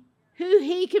see who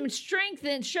he can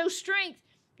strengthen, show strength.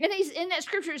 And he's in that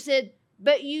scripture it said,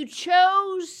 but you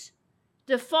chose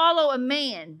to follow a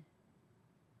man.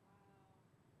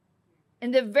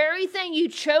 And the very thing you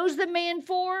chose the man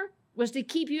for was to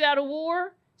keep you out of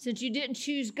war. Since you didn't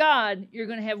choose God, you're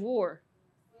going to have war.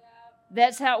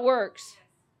 That's how it works.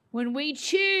 When we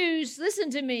choose,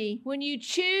 listen to me, when you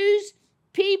choose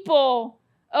people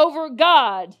over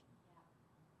God,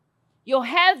 you'll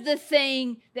have the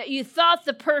thing that you thought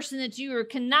the person that you were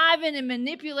conniving and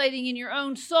manipulating in your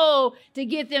own soul to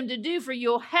get them to do for you,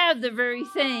 you'll have the very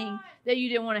thing that you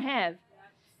didn't want to have.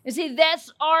 And see,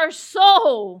 that's our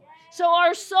soul. So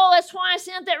our soul, that's why I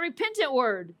sent that repentant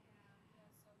word.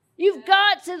 You've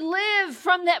got to live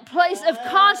from that place of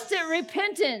constant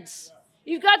repentance.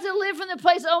 You've got to live from the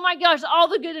place, oh my gosh, all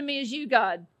the good in me is you,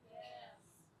 God.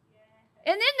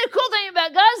 And then the cool thing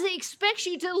about God is he expects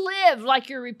you to live like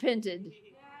you're repented.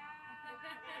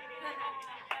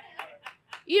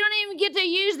 You don't even get to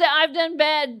use the I've done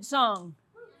bad song.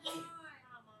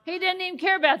 He doesn't even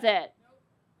care about that.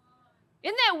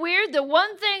 Isn't that weird? The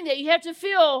one thing that you have to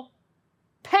feel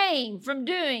pain from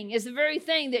doing is the very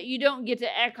thing that you don't get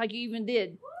to act like you even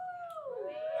did.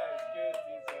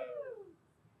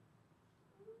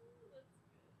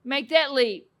 Make that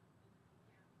leap.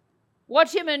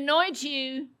 Watch him anoint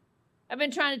you. I've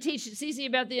been trying to teach Cece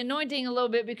about the anointing a little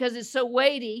bit because it's so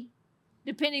weighty.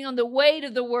 Depending on the weight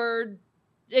of the word,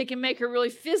 it can make her really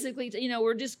physically,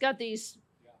 we're just got these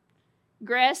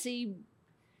grassy,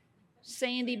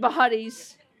 sandy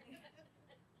bodies,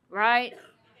 right?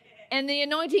 And the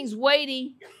anointing's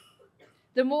weighty.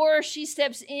 The more she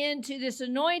steps into this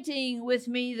anointing with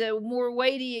me, the more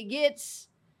weighty it gets.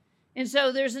 And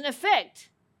so there's an effect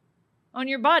on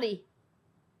your body,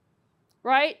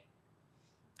 right?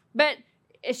 But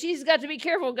she's got to be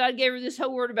careful. God gave her this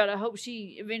whole word about it. I hope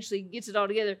she eventually gets it all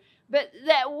together. But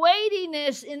that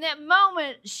weightiness, in that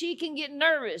moment, she can get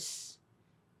nervous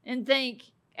and think,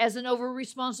 as an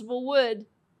over-responsible would,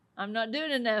 I'm not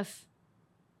doing enough.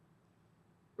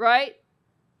 Right?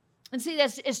 And see,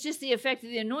 it's just the effect of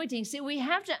the anointing. See, we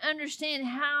have to understand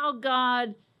how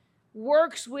God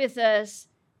works with us.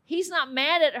 He's not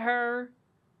mad at her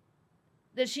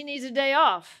that she needs a day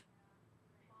off.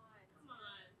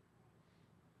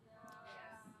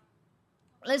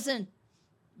 Listen.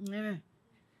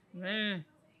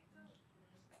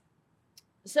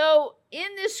 So in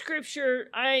this scripture,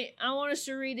 I want us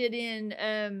to read it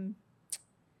in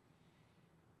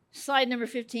slide number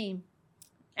 15.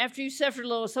 After you suffered a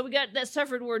little. So we got that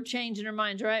suffered word changed in our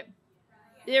minds, right?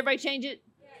 Did everybody change it?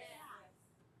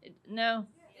 Yes. No?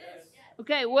 Yes.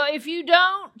 Okay, well, if you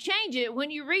don't change it, when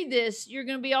you read this, you're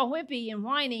going to be all whimpy and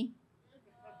whiny.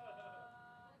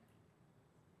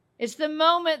 It's the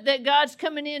moment that God's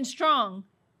coming in strong.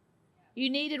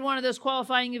 You needed one of those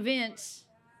qualifying events.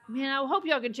 Man, I hope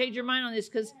y'all can change your mind on this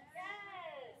because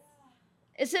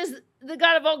it says the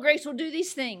God of all grace will do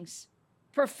these things.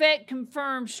 Perfect,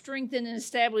 confirm, strengthen, and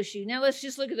establish you. Now let's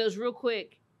just look at those real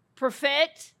quick.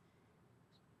 Perfect.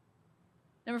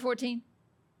 Number 14.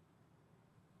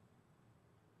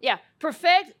 Yeah,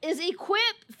 perfect is equip,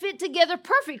 fit together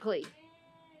perfectly.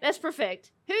 That's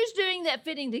perfect. Who's doing that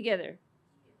fitting together?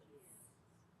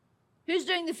 Who's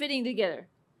doing the fitting together?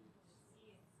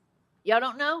 Y'all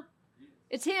don't know?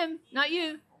 It's him, not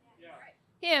you.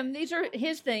 Him. These are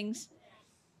his things.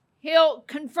 He'll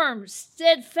confirm.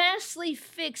 Steadfastly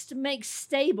fixed makes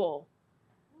stable.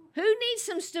 Who needs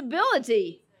some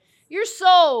stability? Your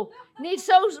soul needs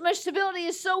so much stability.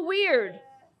 It's so weird.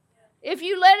 If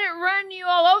you let it run you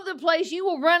all over the place, you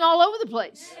will run all over the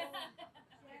place.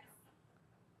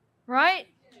 Right?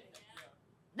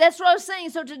 That's what I was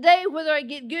saying. So today, whether I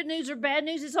get good news or bad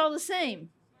news, it's all the same.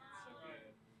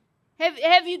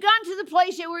 Have you gotten to the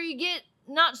place yet where you get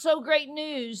not so great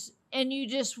news and you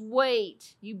just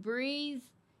wait? You breathe,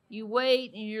 you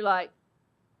wait, and you're like,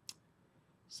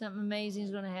 something amazing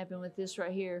is going to happen with this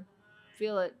right here.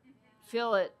 Feel it.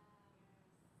 Feel it.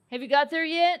 Have you got there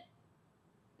yet?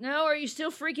 No? Are you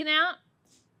still freaking out?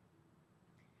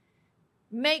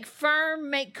 Make firm,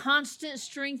 make constant,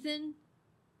 strengthen.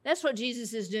 That's what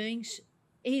Jesus is doing.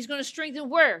 He's going to strengthen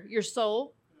where? Your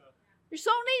soul. Your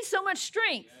soul needs so much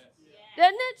strength,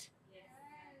 doesn't it?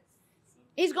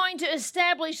 He's going to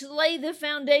establish, lay the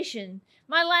foundation.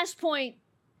 My last point,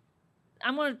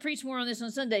 I'm going to preach more on this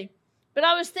on Sunday, but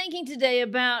I was thinking today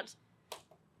about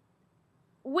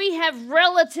we have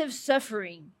relative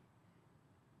suffering.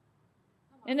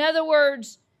 In other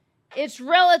words, it's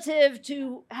relative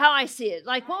to how I see it.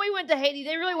 Like when we went to Haiti,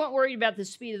 they really weren't worried about the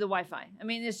speed of the Wi-Fi. I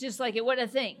mean, it's just like it wasn't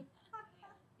a thing.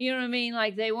 You know what I mean?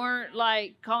 Like they weren't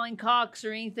like calling Cox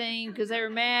or anything because they were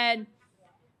mad,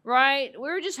 right? We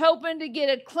were just hoping to get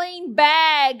a clean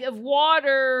bag of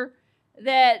water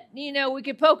that, we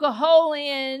could poke a hole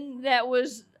in that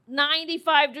was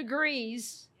 95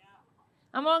 degrees.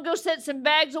 I'm going to go set some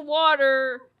bags of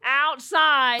water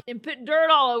outside and put dirt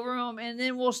all over them, and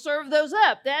then we'll serve those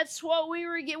up. That's what we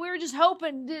were getting. We were just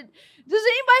hoping. Does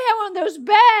anybody have one of those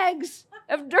bags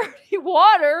of dirty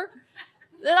water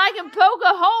that I can poke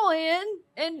a hole in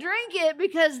and drink it?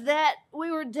 Because we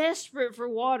were desperate for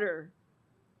water.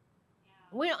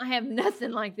 We don't have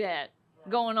nothing like that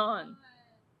going on,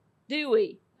 do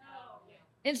we?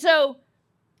 And so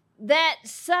that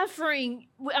suffering,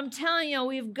 I'm telling you,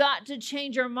 we've got to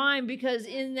change our mind, because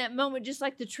in that moment, just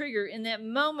like the trigger, in that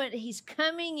moment, he's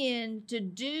coming in to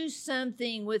do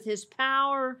something with his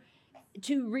power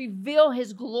to reveal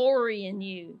his glory in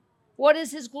you. What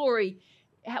is his glory?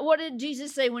 What did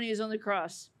Jesus say when he was on the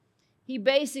cross? He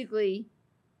basically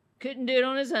couldn't do it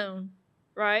on his own,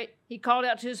 right? He called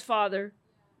out to his Father.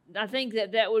 I think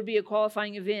that would be a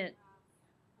qualifying event.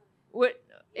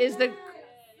 Is the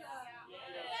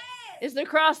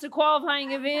cross the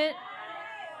qualifying event?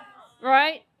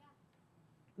 Right?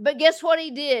 But guess what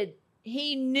he did?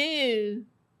 He knew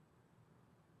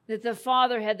that the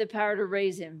Father had the power to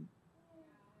raise him.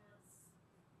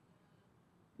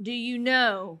 Do you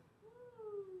know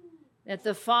that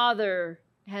the Father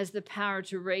has the power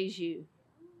to raise you?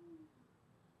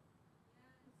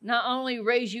 Not only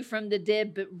raise you from the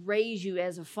dead, but raise you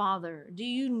as a father. Do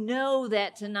you know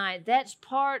that tonight? That's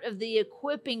part of the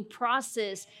equipping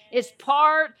process. It's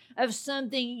part of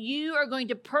something you are going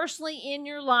to personally in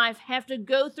your life have to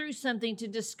go through something to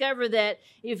discover that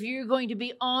if you're going to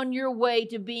be on your way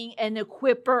to being an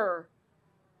equipper.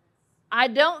 I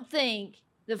don't think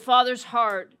the Father's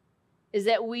heart is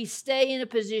that we stay in a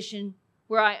position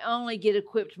where I only get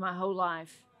equipped my whole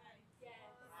life.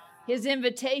 His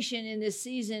invitation in this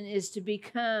season is to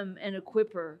become an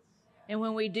equipper. And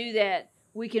when we do that,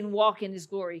 we can walk in His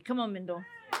glory. Come on, Mendel.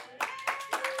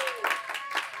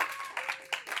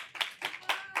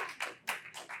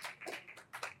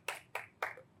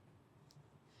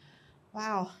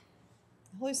 Wow.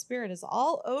 The Holy Spirit is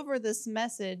all over this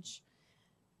message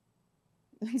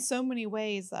in so many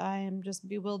ways. I am just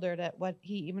bewildered at what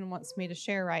He even wants me to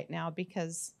share right now,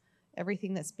 because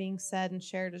everything that's being said and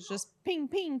shared is just ping,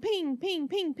 ping, ping, ping,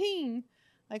 ping, ping,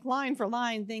 like line for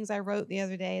line, things I wrote the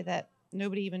other day that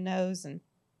nobody even knows, and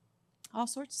all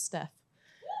sorts of stuff.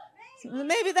 So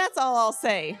maybe that's all I'll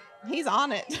say. He's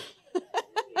on it.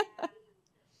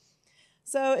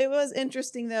 So it was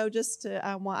interesting, though, just to,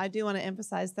 I do want to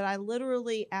emphasize that I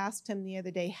literally asked him the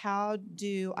other day, how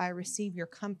do I receive your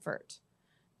comfort?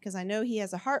 Because I know He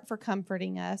has a heart for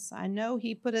comforting us. I know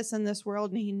He put us in this world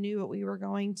and He knew what we were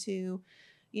going to,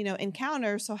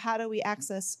 encounter. So how do we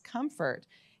access comfort?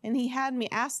 And He had me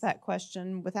ask that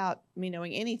question without me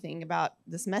knowing anything about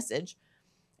this message.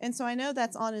 And so I know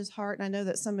that's on His heart. And I know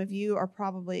that some of you are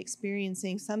probably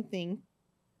experiencing something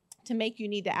to make you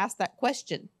need to ask that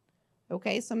question.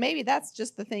 Okay, so maybe that's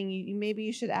just the thing. Maybe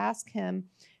you should ask Him,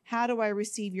 how do I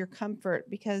receive your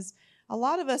comfort? Because a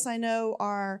lot of us I know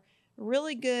are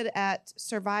really good at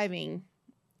surviving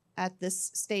at this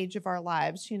stage of our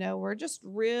lives. We're just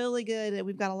really good at,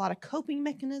 we've got a lot of coping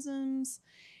mechanisms,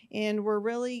 and we're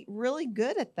really, really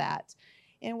good at that.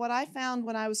 And what I found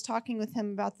when I was talking with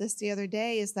him about this the other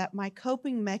day is that my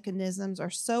coping mechanisms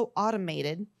are so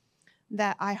automated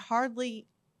that I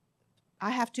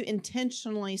have to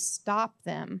intentionally stop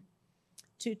them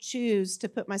to choose to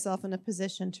put myself in a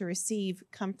position to receive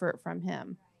comfort from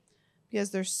Him.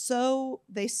 Because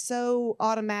they so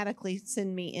automatically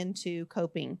send me into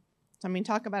coping. So,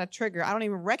 talk about a trigger. I don't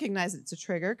even recognize it's a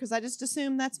trigger because I just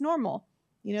assume that's normal.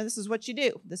 This is what you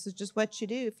do. This is just what you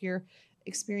do if you're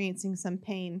experiencing some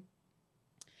pain.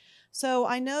 So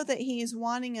I know that He's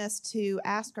wanting us to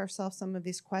ask ourselves some of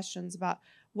these questions about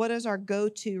what is our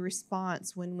go-to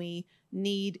response when we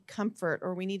need comfort,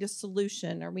 or we need a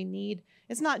solution, or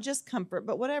it's not just comfort,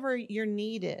 but whatever your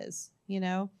need is,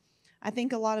 I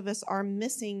think a lot of us are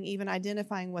missing even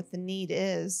identifying what the need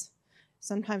is.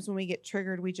 Sometimes when we get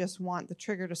triggered, we just want the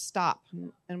trigger to stop,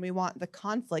 and we want the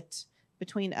conflict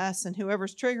between us and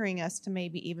whoever's triggering us to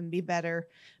maybe even be better,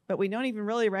 but we don't even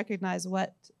really recognize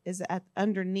what is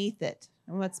underneath it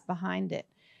and what's behind it.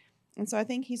 And so I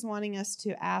think He's wanting us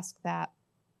to ask that.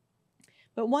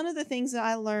 But one of the things that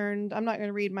I learned, I'm not going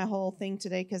to read my whole thing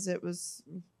today because it was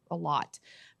a lot,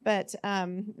 but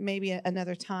maybe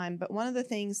another time. But one of the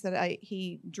things that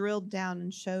He drilled down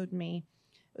and showed me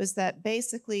was that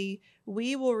basically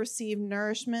we will receive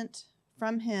nourishment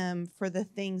from Him for the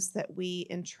things that we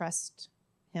entrust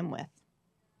Him with.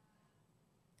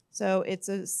 So it's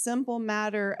a simple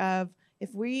matter of,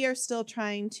 if we are still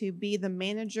trying to be the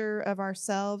manager of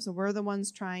ourselves, and we're the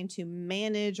ones trying to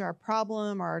manage our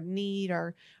problem, our need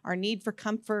for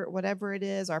comfort, whatever it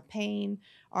is, our pain,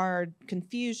 our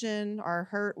confusion, our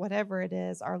hurt, whatever it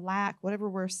is, our lack, whatever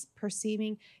we're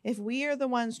perceiving, if we are the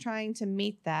ones trying to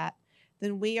meet that,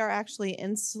 then we are actually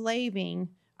enslaving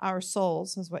our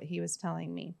souls, is what He was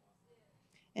telling me.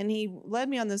 And He led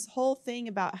me on this whole thing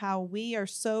about how we are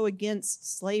so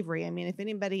against slavery. If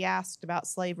anybody asked about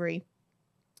slavery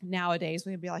nowadays,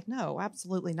 we'd be like, no,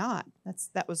 absolutely not.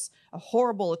 That was a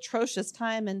horrible, atrocious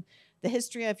time in the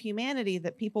history of humanity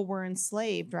that people were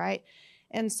enslaved, right?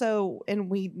 And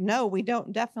we know we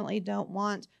definitely don't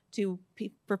want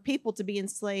for people to be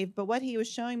enslaved. But what He was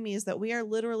showing me is that we are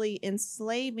literally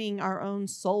enslaving our own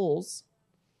souls.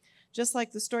 Just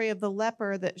like the story of the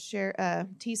leper that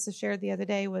Tisa shared the other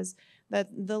day, was that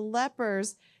the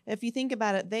lepers, if you think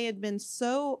about it, they had been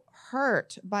so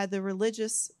hurt by the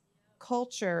religious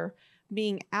culture,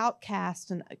 being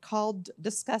outcast and called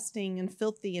disgusting and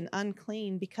filthy and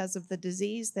unclean because of the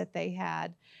disease that they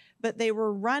had. But they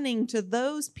were running to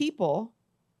those people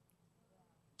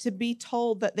to be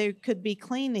told that they could be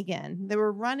clean again. They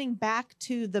were running back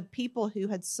to the people who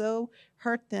had so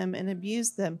hurt them and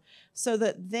abused them so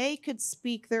that they could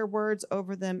speak their words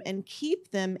over them and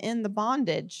keep them in the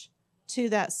bondage to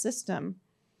that system.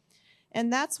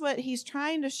 And that's what he's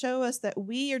trying to show us, that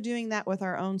we are doing that with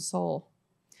our own soul.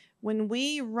 When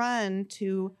we run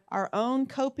to our own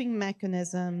coping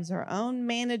mechanisms, our own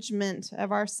management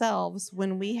of ourselves,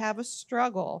 when we have a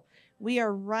struggle, we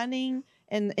are running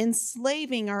and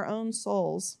enslaving our own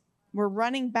souls. We're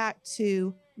running back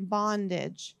to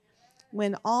bondage,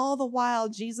 when all the while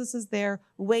Jesus is there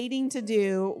waiting to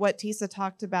do what Tisa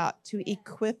talked about, to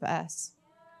equip us.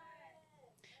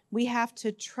 We have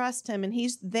to trust him, and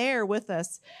he's there with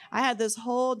us. I had this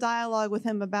whole dialogue with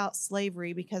him about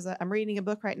slavery because I'm reading a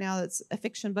book right now that's a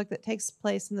fiction book that takes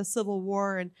place in the Civil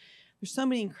War, and there's so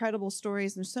many incredible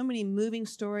stories, and there's so many moving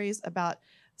stories about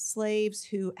slaves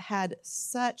who had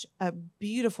such a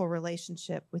beautiful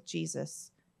relationship with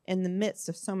Jesus in the midst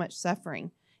of so much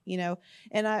suffering, you know.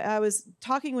 And I was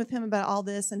talking with him about all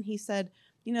this, and he said,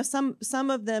 you know, some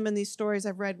of them in these stories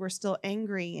I've read were still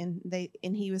angry,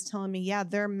 and he was telling me, yeah,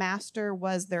 their master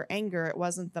was their anger. It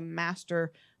wasn't the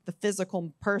master, the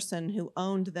physical person who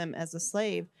owned them as a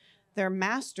slave. Their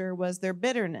master was their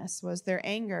bitterness, was their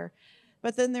anger.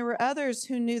 But then there were others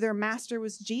who knew their master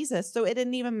was Jesus. So it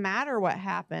didn't even matter what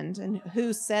happened and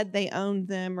who said they owned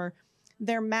them, or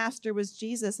their master was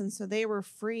Jesus. And so they were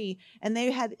free. And they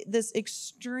had this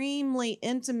extremely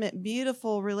intimate,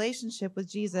 beautiful relationship with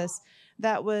Jesus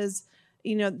that was,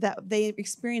 you know, that they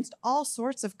experienced all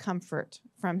sorts of comfort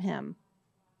from him.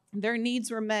 Their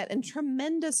needs were met in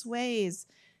tremendous ways,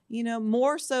 you know,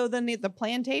 more so than the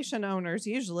plantation owners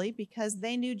usually, because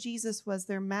they knew Jesus was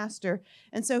their master.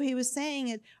 And so he was saying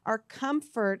it, our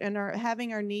comfort and our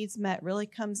having our needs met really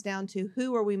comes down to,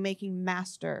 who are we making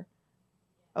master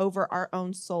over our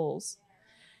own souls?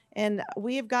 And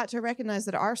we have got to recognize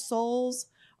that our souls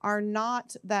are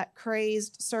not that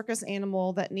crazed circus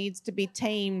animal that needs to be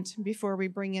tamed before we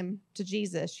bring him to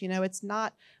Jesus. You know, it's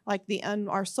not like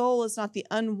our soul is not the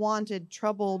unwanted,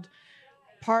 troubled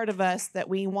part of us that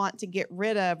we want to get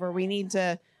rid of, or we need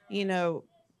to, you know,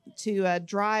 to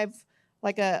drive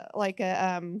like a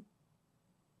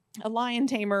lion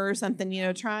tamer or something, you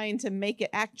know, trying to make it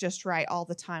act just right all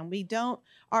the time. We don't.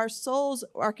 Our souls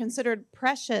are considered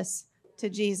precious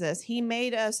to Jesus. He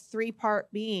made us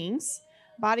 3-part beings,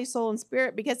 body, soul, and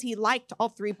spirit, because he liked all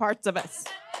 3 parts of us.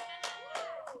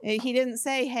 He didn't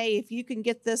say, hey, if you can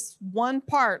get this one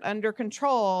part under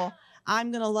control,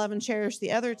 I'm going to love and cherish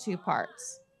the other 2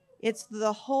 parts. It's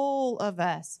the whole of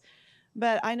us.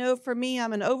 But I know for me,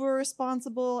 I'm an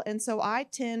over-responsible, and so I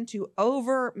tend to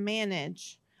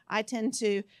over-manage. I tend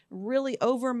to really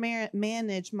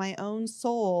over-manage my own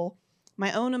soul,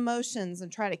 my own emotions,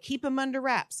 and try to keep them under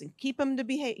wraps and keep them to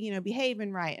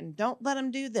behaving right, and don't let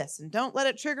them do this, and don't let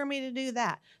it trigger me to do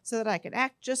that, so that I can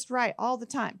act just right all the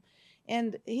time.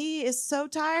 And he is so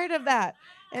tired of that.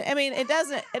 I mean, it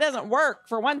doesn't work,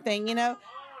 for one thing, you know,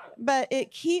 but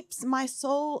it keeps my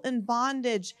soul in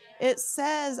bondage. It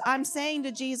says, I'm saying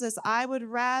to Jesus, I would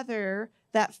rather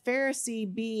that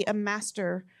Pharisee be a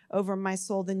master over my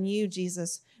soul than you,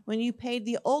 Jesus, when you paid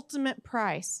the ultimate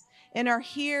price and are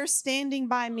here standing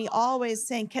by me always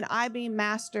saying, can I be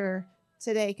master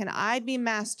today? Can I be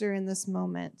master in this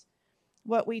moment?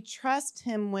 What we trust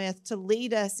him with to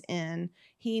lead us in,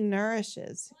 he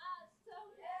nourishes.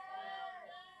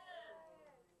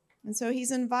 And so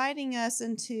he's inviting us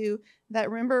into that.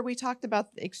 Remember, we talked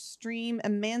about the extreme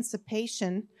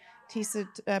emancipation. Tisa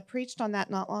preached on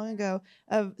that not long ago,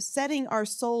 of setting our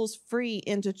souls free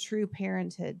into true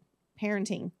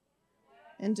parenting,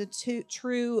 into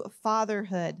true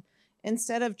fatherhood,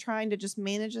 instead of trying to just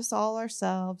manage us all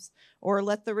ourselves, or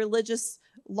let the religious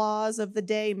laws of the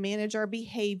day manage our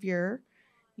behavior,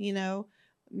 you know,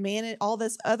 manage all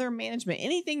this other management,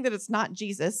 anything that it's not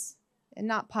Jesus and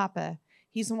not Papa.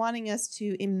 He's wanting us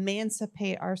to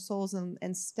emancipate our souls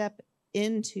and step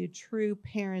into true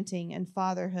parenting and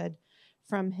fatherhood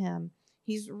from him.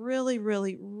 He's really,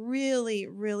 really, really,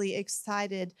 really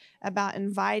excited about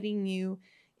inviting you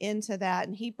into that.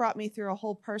 And he brought me through a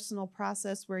whole personal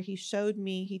process where he showed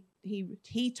me,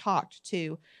 he talked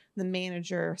to the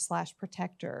manager /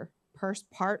 protector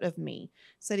part of me.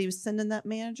 Said he was sending that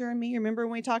manager and me. Remember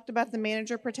when we talked about the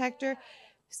manager protector?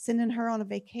 Sending her on a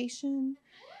vacation.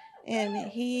 And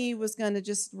he was going to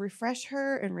just refresh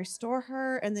her and restore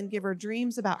her and then give her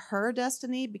dreams about her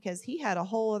destiny, because he had a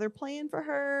whole other plan for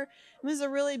her. It was a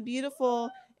really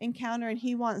beautiful encounter, and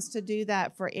he wants to do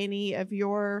that for any of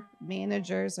your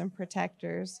managers and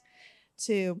protectors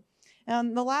too.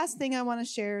 The last thing I want to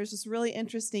share is just really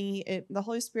interesting. The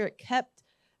Holy Spirit kept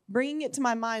bringing it to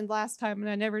my mind last time, and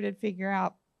I never did figure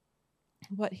out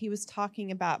what he was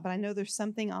talking about, but I know there's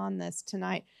something on this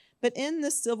tonight. But in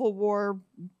the Civil War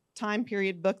time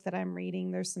period book that I'm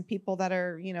reading, there's some people that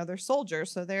are, they're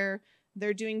soldiers, so they're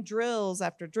doing drills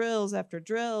after drills after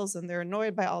drills, and they're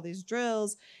annoyed by all these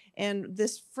drills. And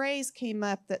this phrase came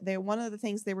up that one of the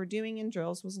things they were doing in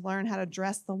drills was learn how to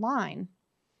dress the line.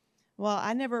 Well,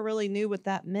 I never really knew what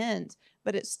that meant,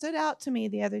 but it stood out to me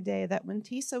the other day that when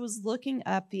Tisa was looking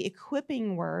up the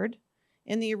equipping word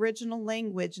in the original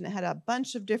language, and it had a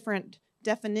bunch of different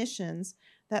definitions,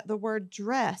 that the word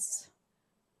dress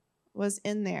was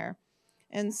in there.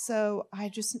 And so I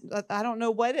don't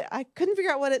know I couldn't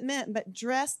figure out what it meant, but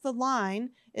dress the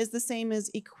line is the same as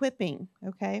equipping,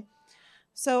 okay?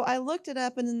 So I looked it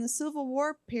up, and in the Civil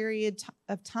War period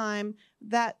of time,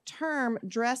 that term,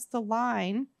 dress the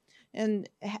line, and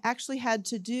actually had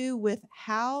to do with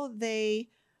how they,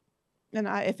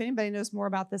 if anybody knows more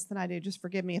about this than I do, just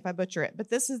forgive me if I butcher it, but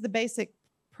this is the basic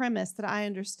premise that I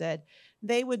understood.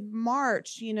 They would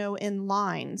march, in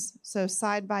lines, so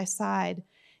side by side,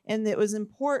 and it was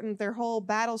important. Their whole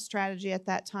battle strategy at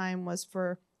that time was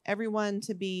for everyone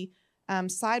to be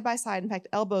side by side. In fact,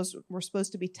 elbows were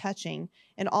supposed to be touching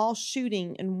and all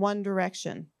shooting in one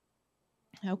direction.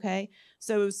 Okay,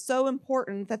 so it was so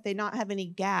important that they not have any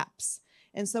gaps.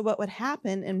 And so what would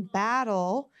happen in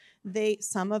battle,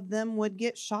 some of them would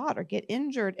get shot or get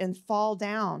injured and fall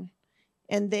down.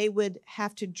 And they would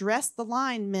have to dress the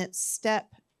line, meant step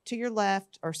to your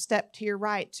left or step to your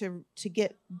right to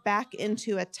get back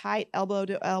into a tight elbow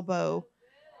to elbow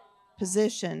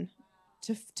position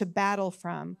to battle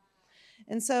from.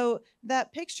 And so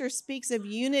that picture speaks of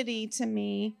unity to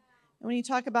me. And when you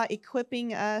talk about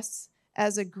equipping us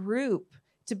as a group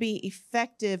to be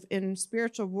effective in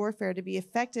spiritual warfare, to be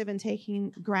effective in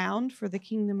taking ground for the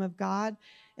kingdom of God.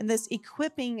 And this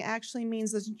equipping actually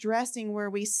means this dressing where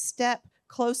we step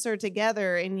closer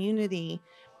together in unity,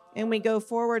 and we go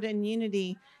forward in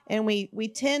unity, and we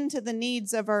tend to the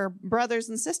needs of our brothers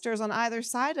and sisters on either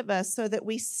side of us so that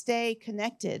we stay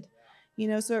connected.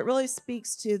 So it really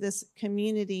speaks to this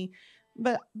community,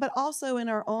 but also in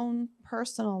our own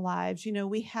personal lives.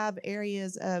 We have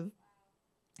areas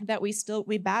that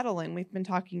we battle in. We've been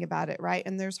talking about it, right?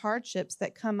 And there's hardships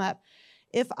that come up.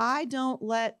 If I don't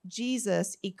let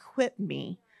Jesus equip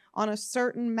me on a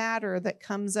certain matter that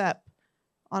comes up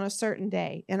on a certain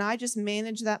day, and I just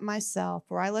manage that myself,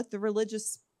 or I let the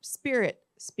religious spirit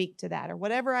speak to that, or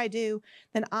whatever I do,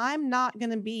 then I'm not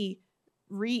going to be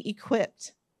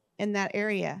re-equipped in that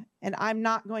area, and I'm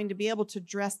not going to be able to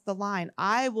dress the line.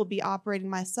 I will be operating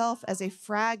myself as a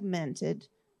fragmented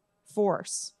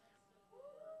force,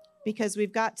 because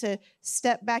we've got to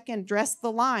step back and dress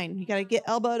the line. You got to get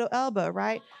elbow to elbow,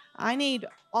 right? I need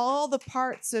all the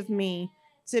parts of me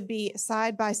to be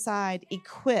side by side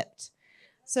equipped.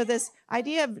 So this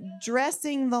idea of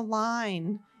dressing the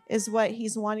line is what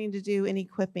he's wanting to do in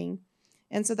equipping.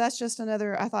 And so that's just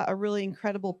another, I thought, a really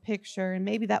incredible picture. And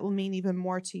maybe that will mean even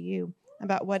more to you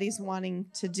about what he's wanting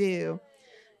to do.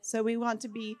 So we want to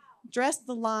be dress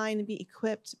the line and be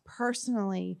equipped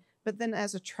personally, but then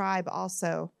as a tribe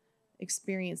also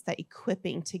experience that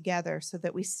equipping together so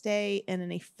that we stay in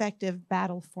an effective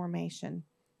battle formation.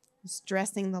 Just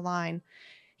dressing the line.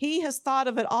 He has thought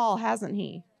of it all, hasn't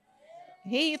he?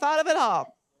 He thought of it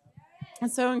all.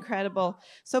 It's so incredible.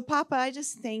 So, Papa, I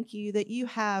just thank you that you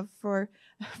have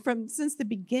since the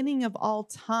beginning of all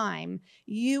time,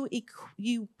 you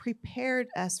prepared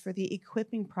us for the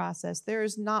equipping process. There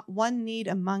is not one need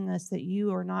among us that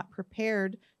you are not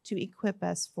prepared to equip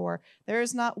us for. There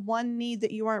is not one need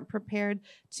that you aren't prepared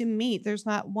to meet. There's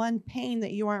not one pain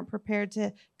that you aren't prepared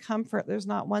to comfort. There's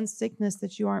not one sickness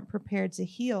that you aren't prepared to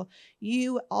heal.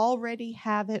 You already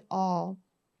have it all.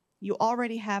 You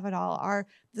already have it all.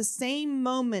 The same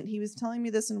moment, he was telling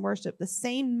me this in worship, the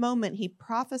same moment he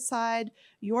prophesied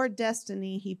your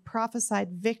destiny, he prophesied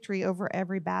victory over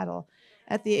every battle.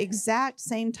 At the exact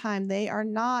same time, they are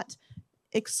not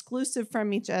exclusive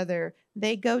from each other.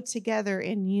 They go together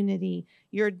in unity.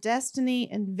 Your destiny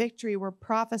and victory were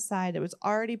prophesied. It was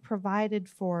already provided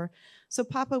for. So,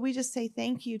 Papa, we just say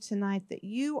thank you tonight that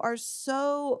you are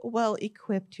so well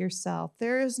equipped yourself.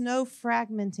 There is no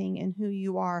fragmenting in who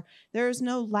you are. There is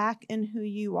no lack in who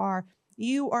you are.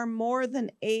 You are more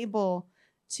than able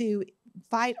to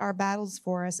fight our battles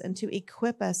for us and to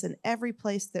equip us in every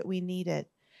place that we need it.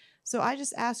 So I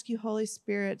just ask you, Holy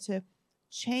Spirit, to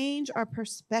Change our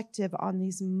perspective on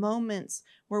these moments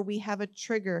where we have a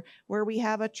trigger, where we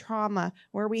have a trauma,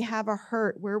 where we have a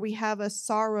hurt, where we have a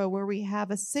sorrow, where we have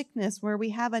a sickness, where we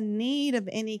have a need of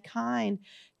any kind.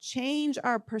 Change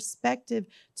our perspective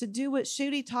to do what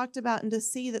Shudi talked about and to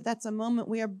see that that's a moment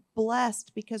we are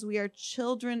blessed because we are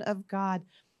children of God.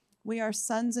 We are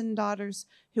sons and daughters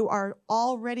who are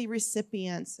already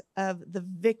recipients of the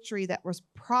victory that was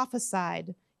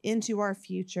prophesied into our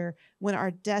future when our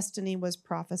destiny was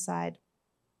prophesied,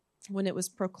 when it was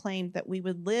proclaimed that we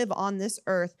would live on this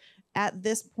earth at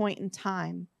this point in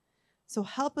time. So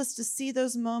help us to see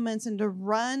those moments and to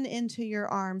run into your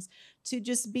arms, to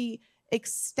just be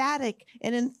ecstatic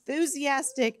and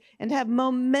enthusiastic and have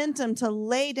momentum to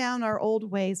lay down our old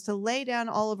ways, to lay down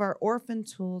all of our orphan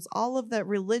tools, all of the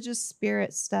religious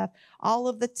spirit stuff, all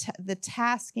of the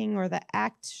tasking or the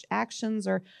actions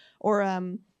or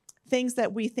things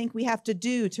that we think we have to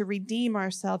do to redeem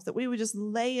ourselves, that we would just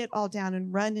lay it all down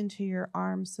and run into your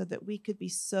arms so that we could be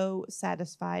so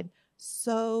satisfied,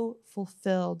 so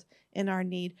fulfilled in our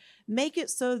need. Make it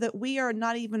so that we are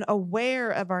not even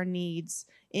aware of our needs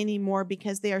anymore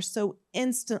because they are so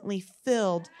instantly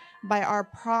filled by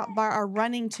our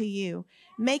running to you.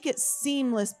 Make it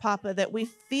seamless, Papa, that we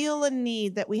feel a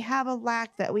need, that we have a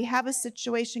lack, that we have a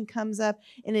situation comes up,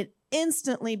 and it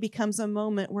instantly becomes a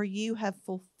moment where you have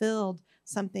fulfilled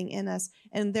something in us,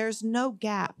 and there's no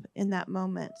gap in that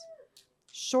moment.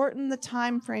 Shorten the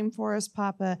time frame for us,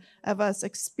 Papa, of us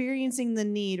experiencing the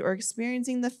need or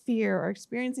experiencing the fear or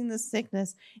experiencing the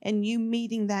sickness and you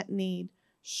meeting that need.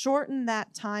 Shorten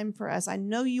that time for us. I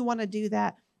know you want to do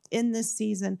that in this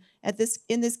season,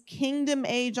 in this kingdom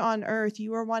age on earth.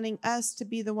 You are wanting us to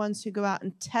be the ones who go out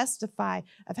and testify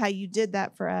of how you did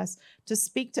that for us, to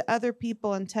speak to other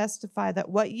people and testify that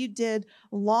what you did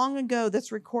long ago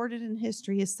that's recorded in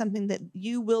history is something that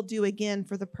you will do again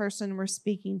for the person we're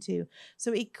speaking to.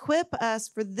 So equip us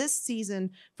for this season,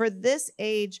 for this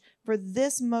age, for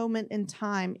this moment in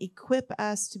time. Equip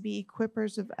us to be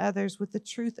equippers of others with the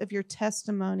truth of your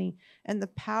testimony and the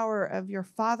power of your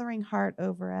fathering heart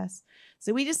over us.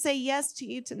 So we just say yes to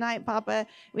you tonight, Papa.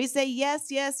 We say yes,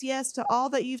 yes, yes to all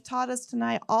that you've taught us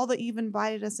tonight, all that you've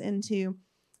invited us into.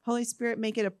 Holy Spirit,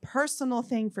 make it a personal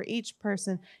thing for each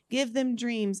person. Give them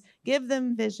dreams, give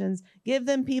them visions, give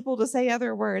them people to say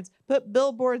other words, put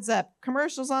billboards up,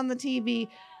 commercials on the TV,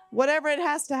 whatever it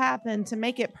has to happen to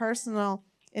make it personal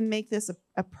and make this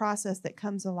a process that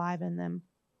comes alive in them.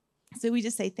 So we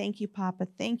just say thank you, Papa.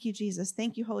 Thank you, Jesus.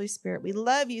 Thank you, Holy Spirit. We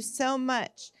love you so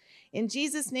much. In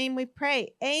Jesus' name we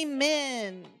pray.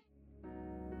 Amen.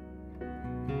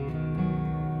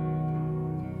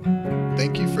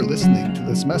 Thank you for listening to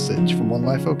this message from One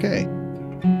Life OK.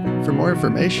 For more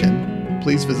information,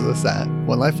 please visit us at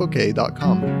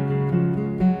onelifeok.com.